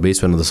working in the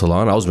basement of the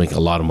salon. I was making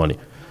a lot of money.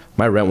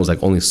 My rent was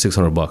like only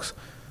 $600.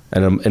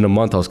 And in a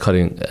month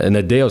in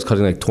a day I was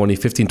cutting like 20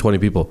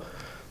 people,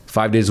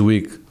 5 days a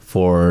week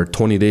for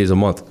 20 days a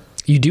month.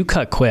 You do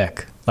cut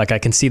quick. Like, I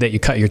can see that you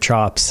cut your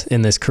chops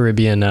in this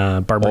Caribbean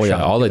barbershop. Oh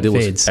yeah, all I did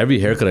was, every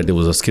haircut I did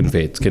was a skin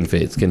fade.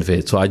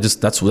 So I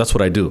just, that's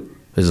what I do,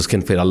 is a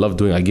skin fade. I love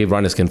doing, I gave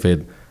Ryan a skin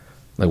fade,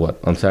 like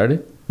what, on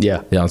Saturday?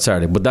 Yeah, on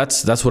Saturday. But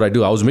that's what I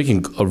do. I was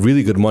making a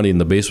really good money in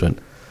the basement,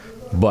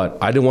 but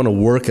I didn't want to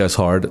work as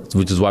hard,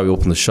 which is why we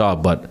opened the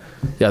shop. But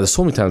yeah, there's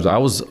so many times I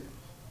was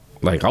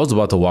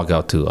about to walk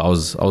out too.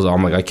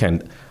 I'm like,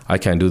 I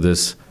can't do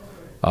this.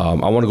 I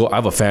want to go. I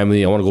have a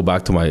family. I want to go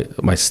back to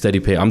my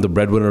steady pay. I'm the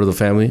breadwinner of the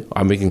family.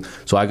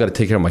 So I got to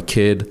take care of my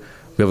kid.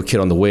 We have a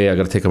kid on the way. I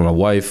got to take care of my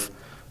wife.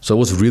 So it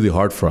was really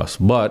hard for us,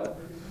 but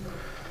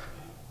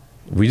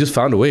we just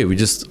found a way.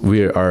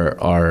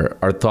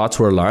 Our thoughts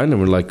were aligned,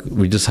 and we're like,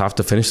 we just have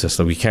to finish this.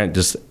 Like, we can't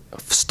just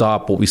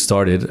stop what we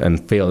started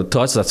and fail. To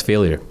us, that's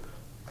failure.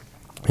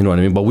 You know what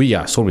I mean?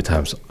 But so many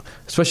times,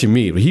 especially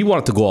me, he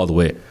wanted to go all the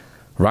way.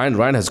 Ryan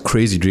has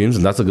crazy dreams,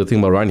 and that's the good thing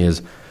about Ryan.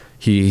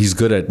 He's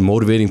good at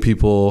motivating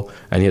people,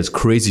 and he has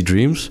crazy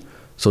dreams.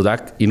 So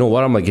that, you know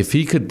what, I'm like, if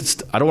he could,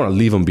 I don't want to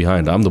leave him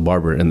behind. I'm the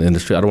barber in the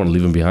industry. I don't want to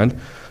leave him behind.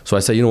 So I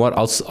said, you know what,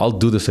 I'll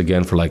do this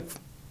again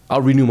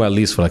I'll renew my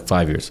lease for like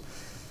 5 years.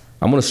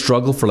 I'm going to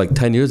struggle for like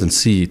 10 years and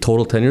see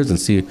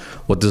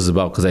what this is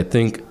about. Because I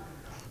think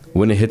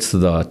when it hits to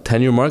the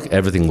 10-year mark,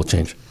 everything will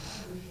change.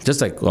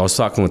 Just like I was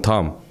talking with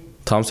Tom.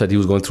 Tom said he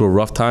was going through a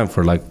rough time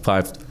for like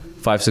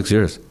 5-6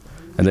 years.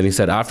 And then he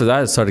said after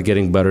that, it started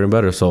getting better and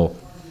better. So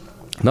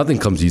nothing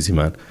comes easy,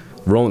 man.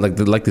 Rome,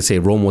 like they say,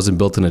 Rome wasn't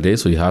built in a day,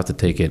 so you have to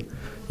take it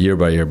year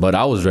by year. But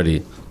I was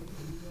ready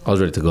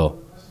to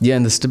go. Yeah,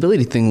 and the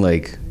stability thing,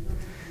 like,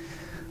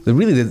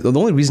 the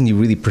only reason you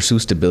really pursue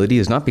stability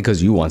is not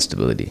because you want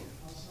stability.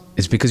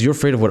 It's because you're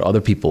afraid of what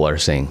other people are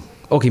saying.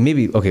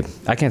 Okay,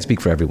 I can't speak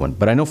for everyone,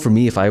 but I know for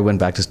me, if I went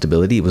back to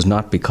stability, it was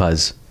not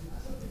because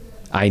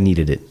I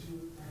needed it.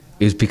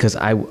 It was because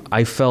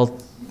I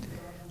felt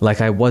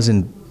like I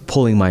wasn't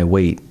pulling my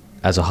weight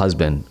as a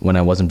husband when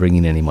I wasn't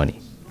bringing any money.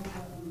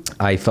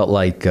 I felt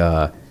like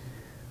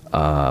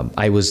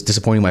I was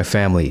disappointing my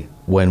family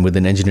when with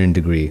an engineering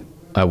degree,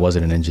 I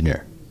wasn't an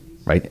engineer,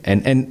 right?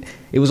 And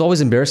it was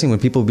always embarrassing when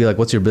people would be like,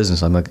 what's your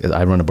business? I'm like,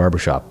 I run a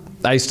barbershop.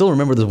 I still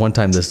remember this one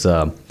time,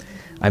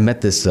 I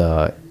met this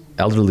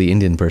elderly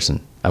Indian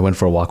person. I went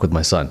for a walk with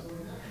my son.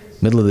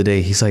 Middle of the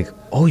day, he's like,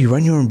 oh, you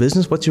run your own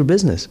business? What's your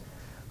business?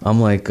 I'm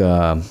like,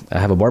 I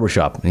have a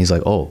barbershop. And he's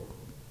like, oh.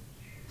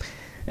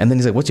 And then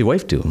he's like, what's your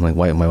wife do? I'm like,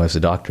 my wife's a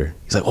doctor.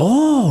 He's like,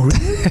 oh,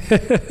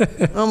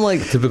 really? I'm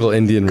like, Typical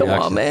Indian come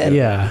reaction. on, man.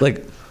 Yeah.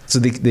 Like, so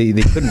they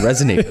couldn't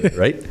resonate with it,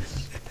 right?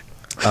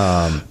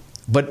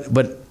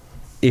 But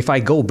if I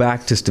go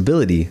back to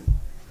stability,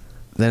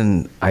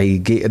 then I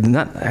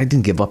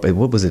didn't give up.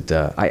 What was it?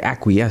 I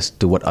acquiesced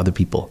to what other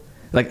people,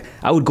 like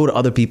I would go to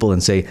other people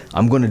and say,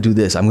 I'm going to do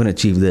this. I'm going to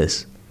achieve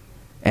this.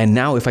 And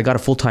now if I got a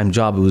full-time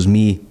job, it was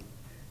me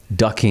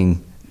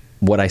ducking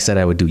what I said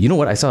I would do. You know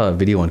what? I saw a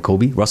video on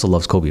Kobe. Russell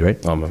loves Kobe, right?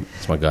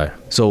 It's my guy.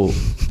 So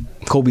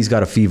Kobe's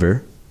got a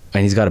fever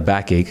and he's got a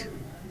backache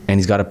and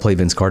he's got to play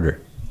Vince Carter,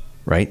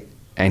 right?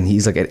 And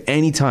he's like, at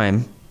any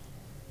time,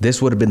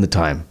 this would have been the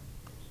time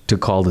to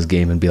call this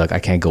game and be like, I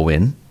can't go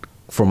in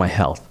for my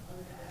health.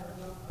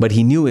 But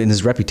he knew in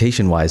his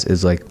reputation wise,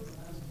 is like,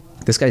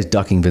 this guy's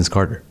ducking Vince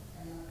Carter.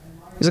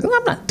 He's like,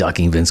 I'm not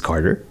ducking Vince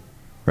Carter,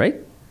 right?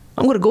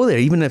 I'm going to go there.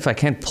 Even if I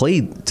can't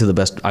play to the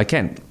best,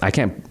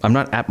 I'm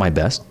not at my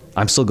best.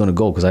 I'm still going to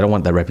go because I don't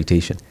want that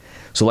reputation.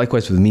 So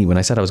likewise with me, when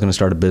I said I was going to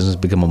start a business,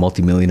 become a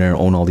multimillionaire,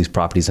 own all these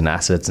properties and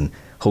assets and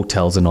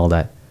hotels and all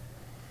that.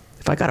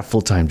 If I got a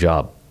full-time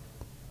job,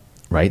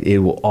 right, it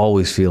will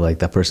always feel like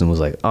that person was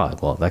like, oh,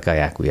 well, that guy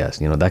acquiesced.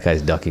 You know, that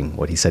guy's ducking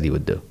what he said he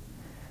would do.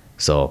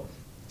 So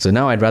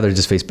now I'd rather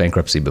just face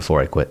bankruptcy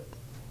before I quit.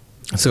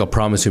 It's like a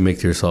promise you make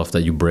to yourself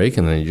that you break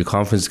and then your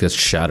confidence gets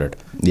shattered.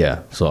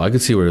 Yeah. So I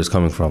could see where it was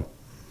coming from.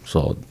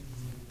 So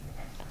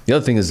the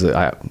other thing is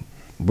that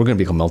we're going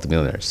to become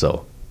multimillionaires.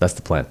 So that's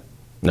the plan.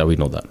 yeah, we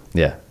know that.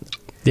 Yeah.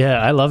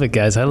 Yeah, I love it,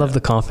 guys. I love the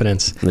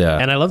confidence. Yeah.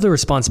 And I love the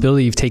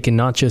responsibility you've taken,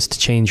 not just to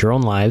change your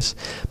own lives,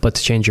 but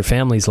to change your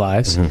family's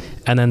lives.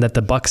 Mm-hmm. And then that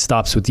the buck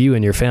stops with you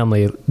and your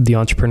family, the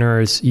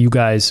entrepreneurs. You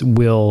guys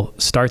will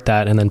start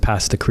that and then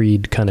pass the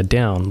creed kind of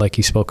down, like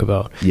you spoke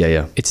about.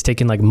 Yeah. It's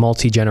taken like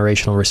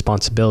multi-generational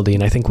responsibility.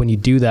 And I think when you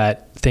do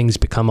that, things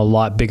become a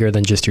lot bigger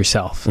than just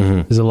yourself.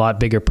 Mm-hmm. There's a lot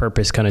bigger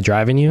purpose kind of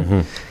driving you.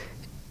 Mm-hmm.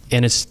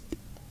 And it's,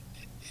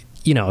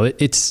 you know,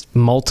 it's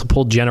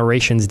multiple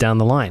generations down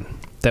the line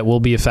that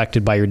will be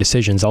affected by your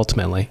decisions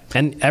ultimately.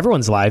 And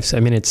everyone's lives, I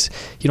mean,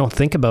 you don't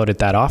think about it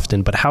that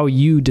often, but how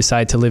you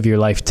decide to live your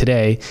life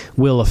today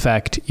will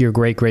affect your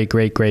great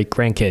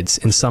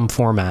grandkids in some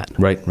format.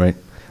 Right.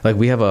 Like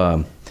we have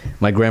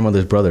my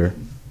grandmother's brother,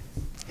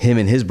 him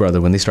and his brother,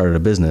 when they started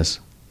a business,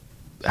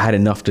 had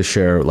enough to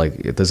share. Like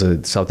there's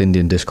a South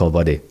Indian dish called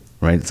vade,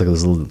 right? It's like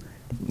this little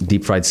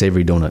deep fried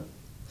savory donut.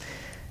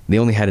 They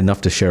only had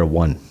enough to share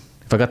one,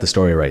 if I got the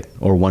story right,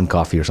 or one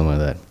coffee or something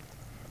like that.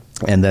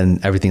 And then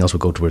everything else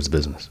would go towards the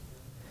business.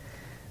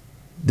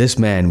 This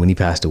man, when he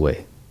passed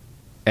away,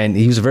 and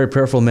he was a very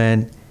prayerful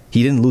man,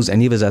 he didn't lose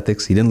any of his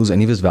ethics, he didn't lose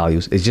any of his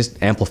values. It's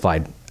just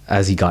amplified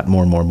as he got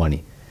more and more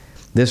money.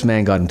 This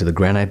man got into the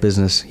granite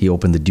business. He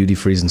opened the duty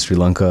frees in Sri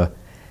Lanka.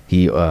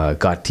 He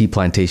got tea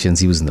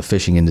plantations. He was in the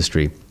fishing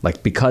industry.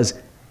 Like, because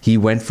he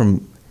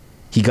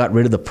got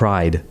rid of the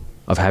pride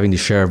of having to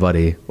share a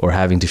buddy or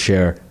having to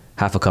share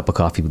half a cup of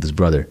coffee with his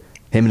brother.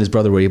 Him and his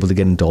brother were able to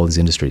get into all these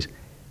industries.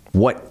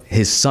 What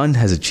his son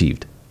has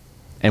achieved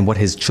and what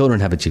his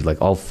children have achieved, like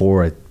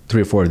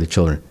three or four of the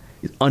children,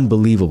 is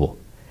unbelievable.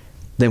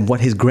 Then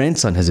what his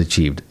grandson has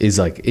achieved is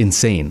like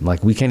insane.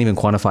 Like we can't even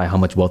quantify how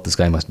much wealth this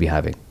guy must be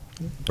having,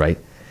 right?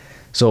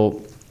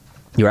 So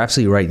you're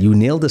absolutely right. You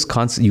nailed this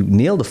concept. You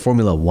nailed the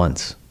formula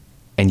once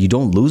and you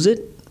don't lose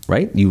it,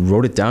 right? You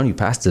wrote it down, you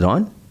passed it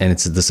on, and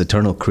it's this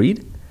eternal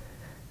creed.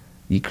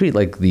 You create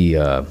like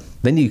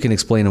then you can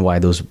explain why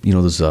those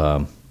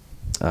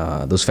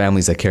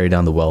families that carry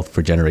down the wealth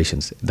for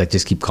generations that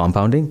just keep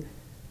compounding,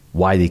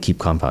 why they keep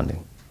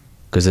compounding.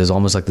 Because there's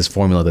almost like this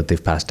formula that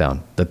they've passed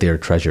down, that they are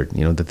treasured,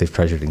 that they've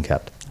treasured and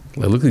kept.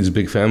 Like, look at these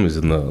big families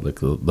in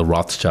the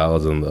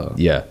Rothschilds and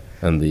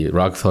the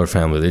Rockefeller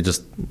family.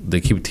 They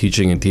keep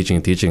teaching and teaching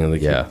and teaching, and they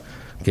keep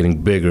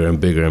getting bigger and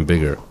bigger and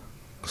bigger.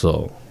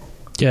 So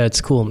yeah,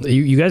 it's cool.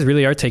 You guys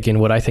really are taking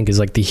what I think is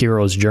like the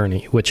hero's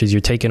journey, which is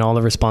you're taking all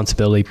the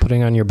responsibility,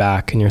 putting on your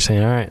back, and you're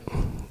saying, all right,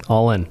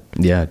 all in.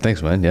 Yeah,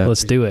 thanks, man. Yeah,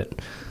 let's do it.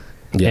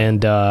 Yeah.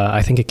 And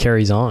I think it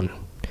carries on.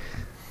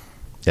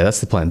 Yeah, that's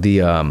the plan.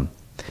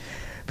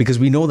 Because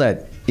we know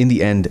that in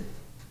the end,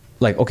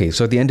 like, okay,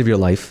 so at the end of your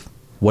life,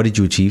 what did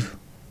you achieve?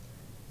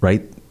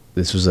 Right?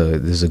 This is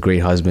a great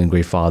husband,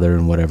 great father,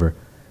 and whatever.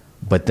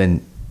 But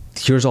then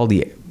here's all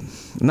the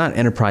not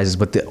enterprises,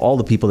 but all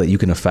the people that you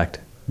can affect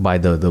by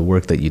the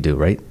work that you do,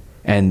 right?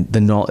 And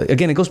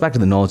again, it goes back to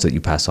the knowledge that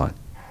you pass on.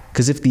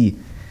 Because if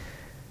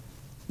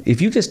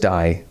you just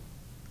die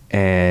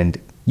and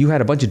you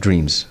had a bunch of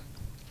dreams,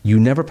 you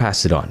never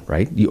passed it on,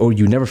 right? Or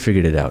you never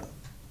figured it out.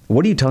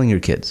 What are you telling your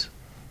kids?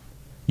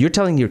 You're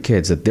telling your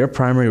kids that their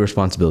primary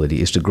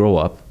responsibility is to grow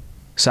up,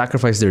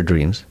 sacrifice their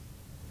dreams,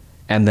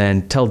 and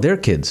then tell their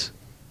kids,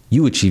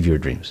 you achieve your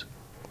dreams.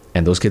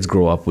 And those kids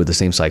grow up with the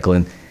same cycle,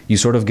 and you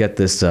sort of get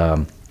this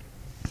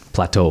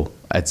plateau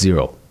at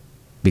zero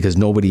because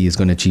nobody is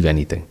going to achieve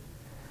anything.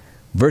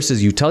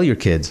 Versus you tell your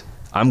kids,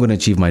 I'm going to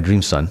achieve my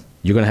dream, son.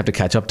 You're going to have to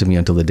catch up to me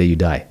until the day you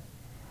die.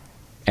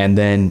 And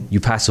then you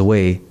pass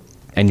away,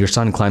 and your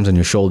son climbs on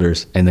your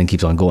shoulders and then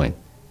keeps on going,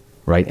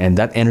 right? And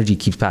that energy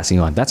keeps passing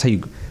on. That's how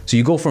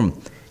you go from,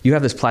 you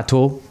have this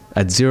plateau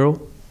at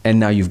zero, and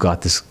now you've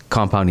got this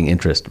compounding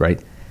interest,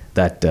 right?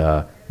 That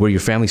where your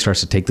family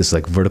starts to take this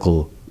like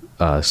vertical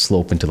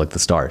slope into like the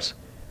stars.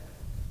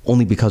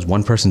 Only because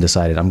one person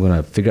decided, I'm going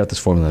to figure out this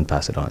formula and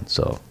pass it on.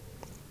 So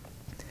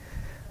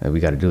we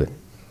got to do it.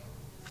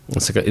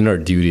 It's like in our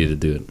duty to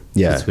do it.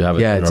 Yeah, we have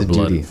it in it's our a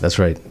blood. duty. That's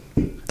right.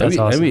 That's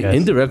awesome, and we guys.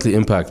 indirectly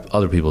impact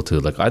other people too.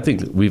 Like I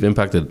think we've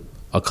impacted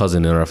a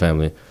cousin in our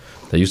family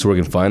that used to work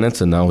in finance,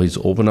 and now he's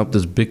opened up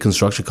this big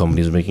construction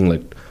company. He's making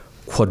like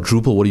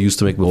quadruple what he used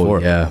to make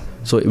before. Yeah.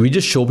 So we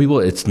just show people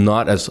it's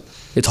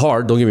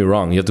hard. Don't get me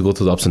wrong. You have to go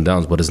through the ups and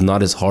downs, but it's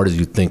not as hard as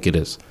you think it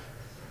is.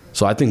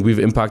 So I think we've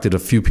impacted a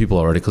few people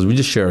already because we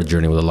just share our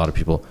journey with a lot of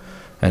people.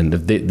 And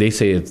if they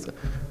say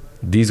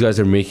these guys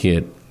are making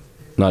it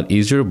not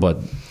easier, but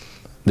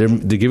they're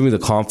giving me the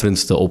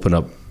confidence to open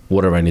up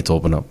whatever I need to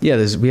open up.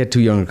 Yeah, we had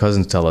 2 younger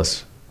cousins tell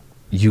us,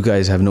 you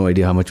guys have no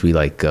idea how much we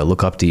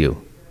look up to you.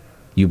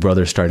 You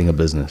brothers starting a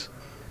business.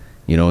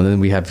 And then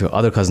we have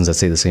other cousins that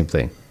say the same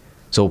thing.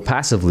 So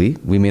passively,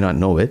 we may not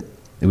know it,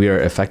 we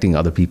are affecting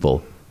other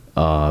people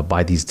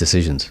by these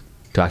decisions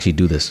to actually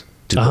do this.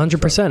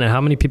 100%. And how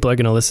many people are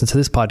going to listen to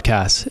this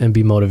podcast and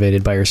be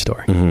motivated by your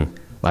story?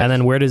 Mm-hmm. And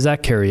then where does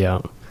that carry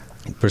out?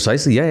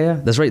 Precisely. Yeah.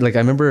 That's right. Like I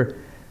remember,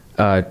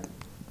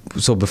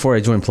 so before I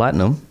joined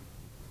Platinum,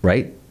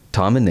 right?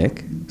 Tom and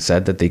Nick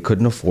said that they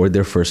couldn't afford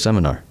their first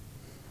seminar.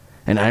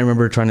 And I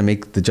remember trying to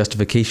make the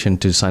justification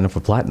to sign up for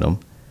Platinum.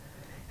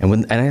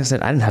 And I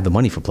said, I didn't have the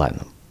money for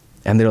Platinum.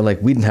 And they were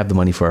like, we didn't have the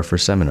money for our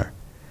first seminar.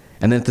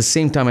 And then at the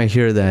same time, I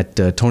hear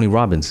that Tony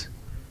Robbins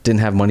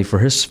didn't have money for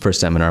his first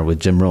seminar with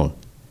Jim Rohn.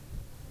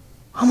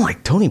 I'm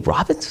like, Tony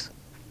Robbins?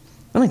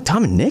 I'm like,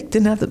 Tom and Nick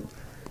didn't have the...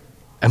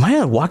 Am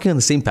I walking on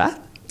the same path?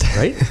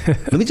 Right?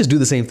 Let me just do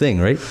the same thing,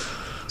 right?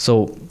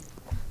 So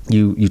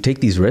you take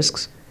these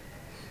risks,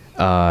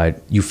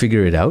 you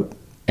figure it out,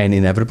 and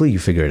inevitably you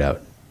figure it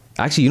out.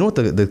 Actually, you know what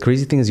the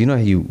crazy thing is? You know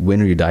how you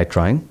win or you die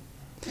trying?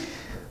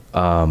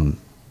 At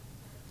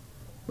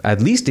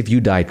least if you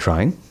die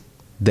trying,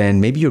 then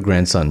maybe your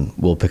grandson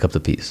will pick up the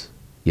piece.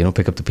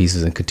 Pick up the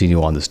pieces and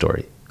continue on the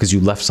story. Because you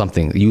left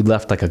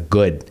like a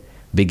good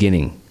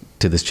beginning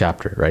to this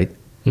chapter, right?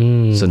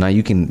 So now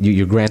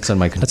your grandson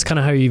might... That's kind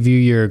of how you view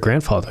your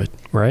grandfather,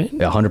 right?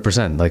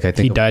 100%. Like I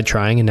think... He died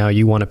trying and now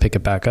you want to pick it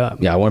back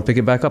up. Yeah, I want to pick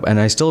it back up. And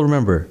I still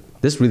remember,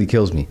 this really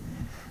kills me,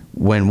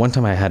 when one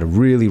time I had a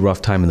really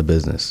rough time in the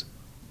business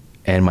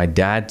and my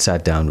dad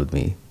sat down with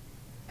me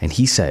and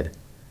he said,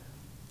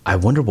 I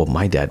wonder what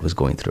my dad was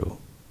going through.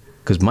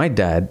 Because my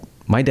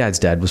dad's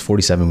dad was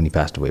 47 when he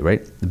passed away,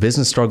 right? The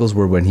business struggles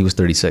were when he was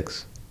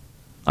 36.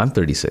 I'm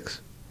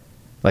 36.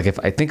 Like if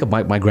I think of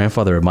my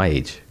grandfather at my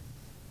age,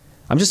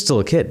 I'm just still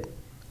a kid,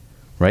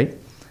 right?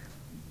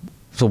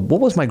 So what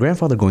was my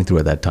grandfather going through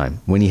at that time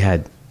when he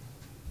had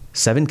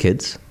 7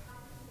 kids?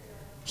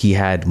 He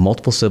had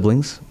multiple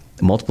siblings,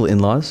 multiple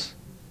in-laws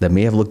that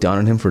may have looked down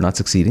on him for not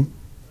succeeding.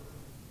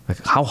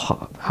 Like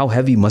how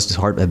heavy must his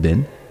heart have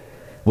been?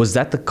 Was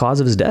that the cause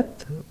of his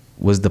death?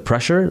 Was the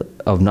pressure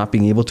of not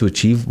being able to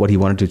achieve what he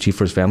wanted to achieve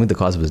for his family the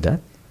cause of his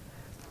death?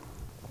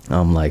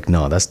 I'm like,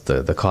 no, that's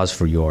the cause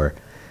for your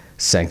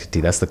sanctity.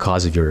 That's the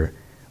cause of your,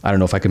 I don't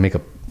know if I could make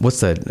what's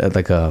that,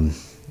 like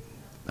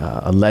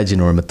a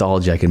legend or a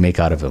mythology I can make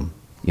out of him.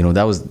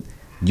 That was,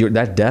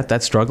 that death,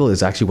 that struggle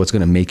is actually what's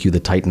going to make you the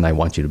titan I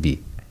want you to be,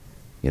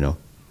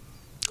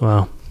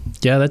 Wow.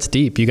 Yeah, that's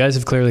deep. You guys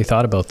have clearly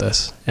thought about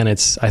this. And I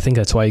think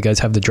that's why you guys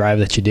have the drive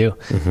that you do.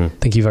 Mm-hmm. I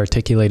think you've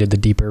articulated the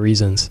deeper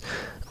reasons.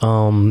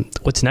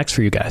 What's next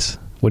for you guys?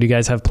 What do you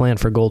guys have planned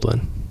for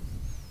Goldwyn?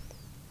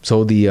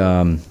 So the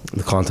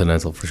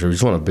Continental for sure. We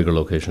just want a bigger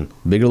location.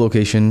 Bigger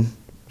location.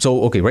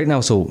 So, okay, right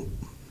now, so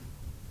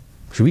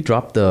should we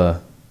drop the...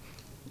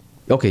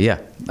 Okay, yeah,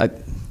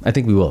 I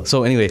think we will.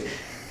 So anyway,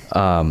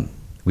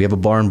 we have a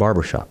bar and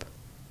barbershop,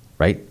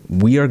 right?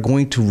 We are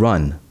going to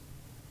run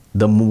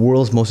the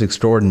world's most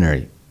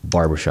extraordinary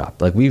barbershop.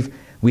 Like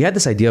we had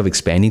this idea of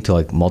expanding to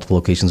like multiple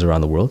locations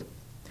around the world.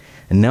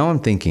 And now I'm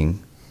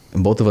thinking,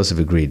 and both of us have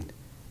agreed,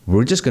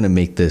 we're just going to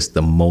make this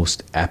the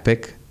most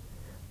epic,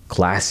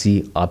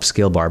 classy,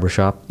 upscale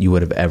barbershop you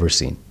would have ever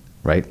seen,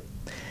 right?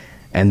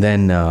 And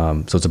then,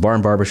 so it's a bar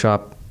and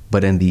barbershop,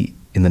 but in the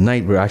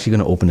night, we're actually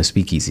going to open a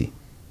speakeasy.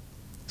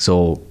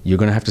 So you're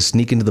going to have to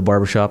sneak into the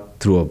barbershop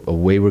through a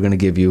way we're going to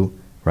give you,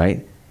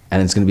 right?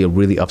 And it's going to be a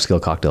really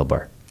upscale cocktail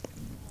bar.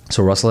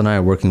 So Russell and I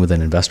are working with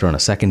an investor on a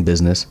second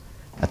business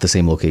at the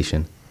same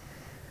location.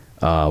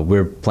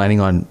 We're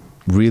planning on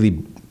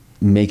really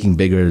making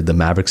bigger the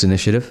Mavericks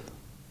initiative,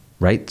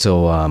 right?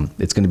 So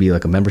it's going to be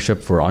like a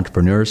membership for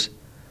entrepreneurs,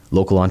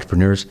 local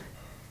entrepreneurs.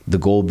 The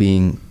goal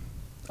being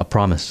a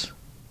promise.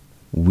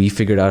 We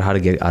figured out how to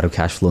get out of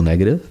cash flow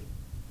negative.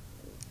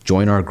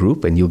 Join our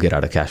group and you'll get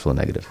out of cash flow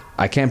negative.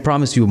 I can't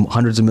promise you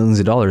hundreds of millions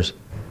of dollars,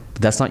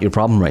 but that's not your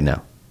problem right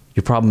now.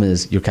 Your problem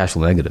is you're cash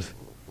flow negative.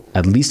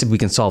 At least if we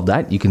can solve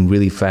that, you can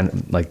really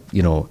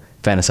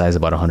fantasize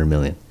about 100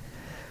 million.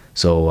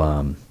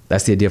 So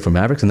that's the idea for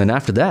Mavericks. And then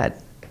after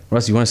that,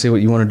 Russ, you want to say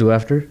what you want to do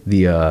after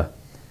the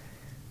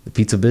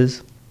pizza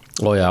biz?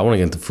 Oh yeah, I want to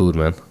get into food,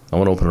 man. I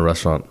want to open a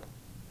restaurant.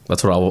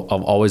 That's what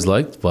I've always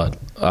liked, but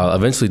I'll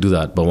eventually do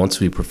that. But once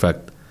we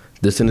perfect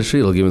this industry,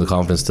 it'll give me the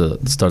confidence to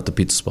start the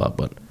pizza spot.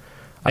 But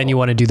And you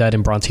want to do that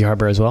in Bronte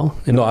Harbor as well?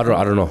 No, I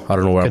don't know. I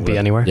don't know where Could be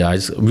anywhere. Yeah,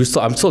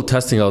 I'm still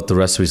testing out the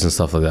recipes and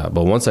stuff like that.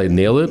 But once I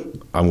nail it,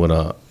 I'm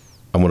gonna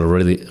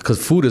really,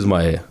 because food is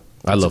I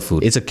love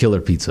food. It's a killer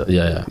pizza.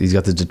 Yeah. He's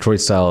got the Detroit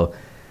style,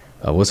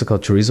 what's it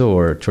called, chorizo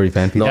or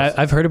choripan pizza? No. Yeah,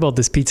 I've heard about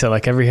this pizza,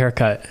 like every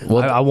haircut.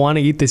 Well, I want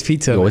to eat this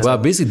pizza. Well, I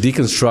basically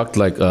deconstruct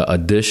like a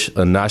dish,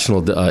 a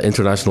national,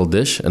 international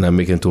dish, and I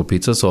make it into a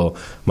pizza. So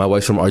my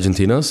wife's from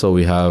Argentina, so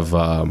we have,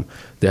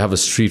 they have a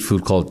street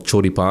food called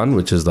choripan,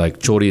 which is like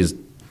chori is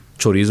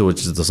chorizo,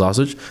 which is the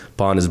sausage,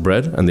 pan is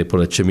bread, and they put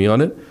a chimney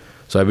on it.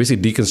 So I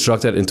basically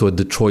deconstruct that into a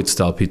Detroit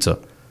style pizza.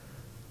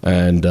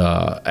 And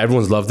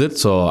everyone's loved it,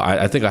 so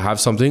I think I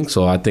have something.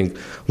 So I think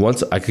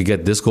once I could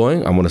get this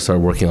going, I'm going to start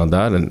working on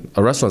that. And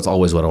a restaurant's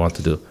always what I want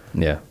to do.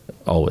 Yeah.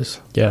 Always.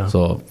 Yeah.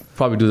 So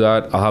probably do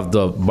that. I'll have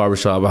the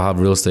barbershop. I'll have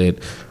real estate.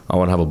 I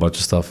want to have a bunch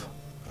of stuff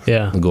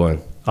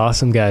going.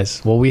 Awesome,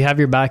 guys. Well, we have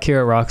your back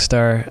here at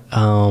Rockstar.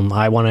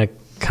 I want to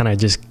kind of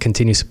just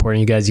continue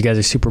supporting you guys. You guys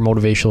are super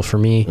motivational for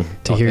me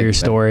to hear your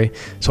story. Man.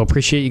 So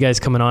appreciate you guys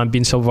coming on,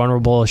 being so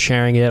vulnerable,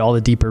 sharing it, all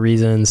the deeper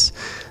reasons.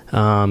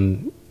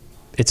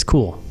 It's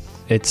cool.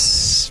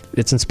 It's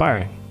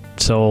inspiring.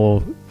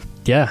 So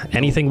yeah,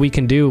 anything we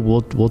can do,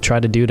 we'll try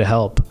to do to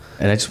help.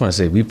 And I just want to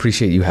say, we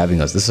appreciate you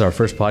having us. This is our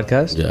first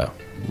podcast. Yeah,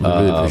 we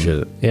really appreciate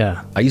it.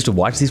 Yeah. I used to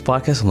watch these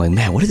podcasts. I'm like,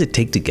 man, what does it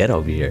take to get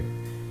over here?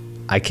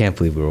 I can't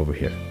believe we're over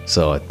here.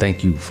 So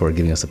thank you for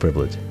giving us the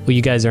privilege. Well,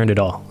 you guys earned it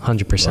all,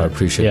 100%. I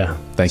appreciate it.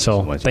 Thank you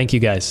so much. Thank you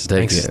guys.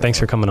 Thanks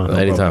for coming on.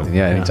 Anytime.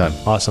 Yeah, anytime.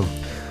 Awesome.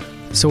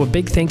 So a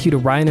big thank you to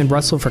Ryan and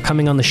Russell for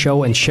coming on the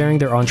show and sharing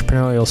their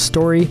entrepreneurial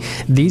story.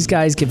 These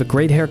guys give a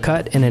great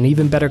haircut and an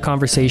even better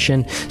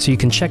conversation, so you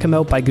can check them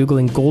out by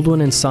Googling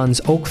Goldwyn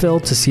Sons Oakville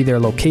to see their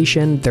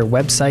location, their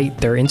website,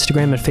 their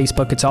Instagram and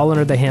Facebook. It's all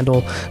under the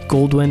handle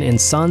Goldwyn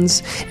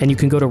Sons. And you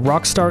can go to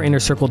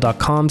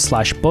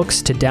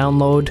rockstarinnercircle.com/books to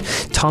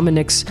download Tom and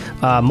Nick's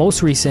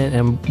most recent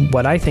and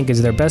what I think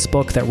is their best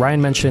book that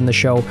Ryan mentioned in the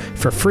show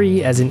for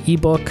free as an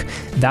ebook.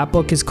 That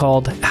book is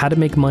called How to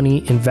Make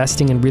Money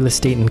Investing in Real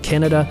Estate in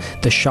Canada.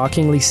 The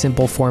shockingly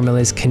simple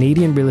formulas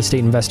Canadian real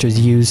estate investors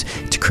use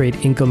to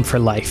create income for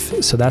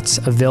life. So that's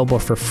available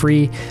for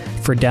free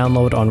for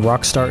download on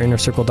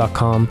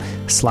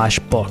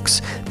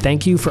rockstarinnercircle.com/books.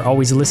 Thank you for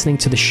always listening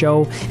to the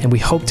show, and we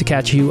hope to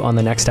catch you on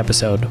the next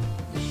episode.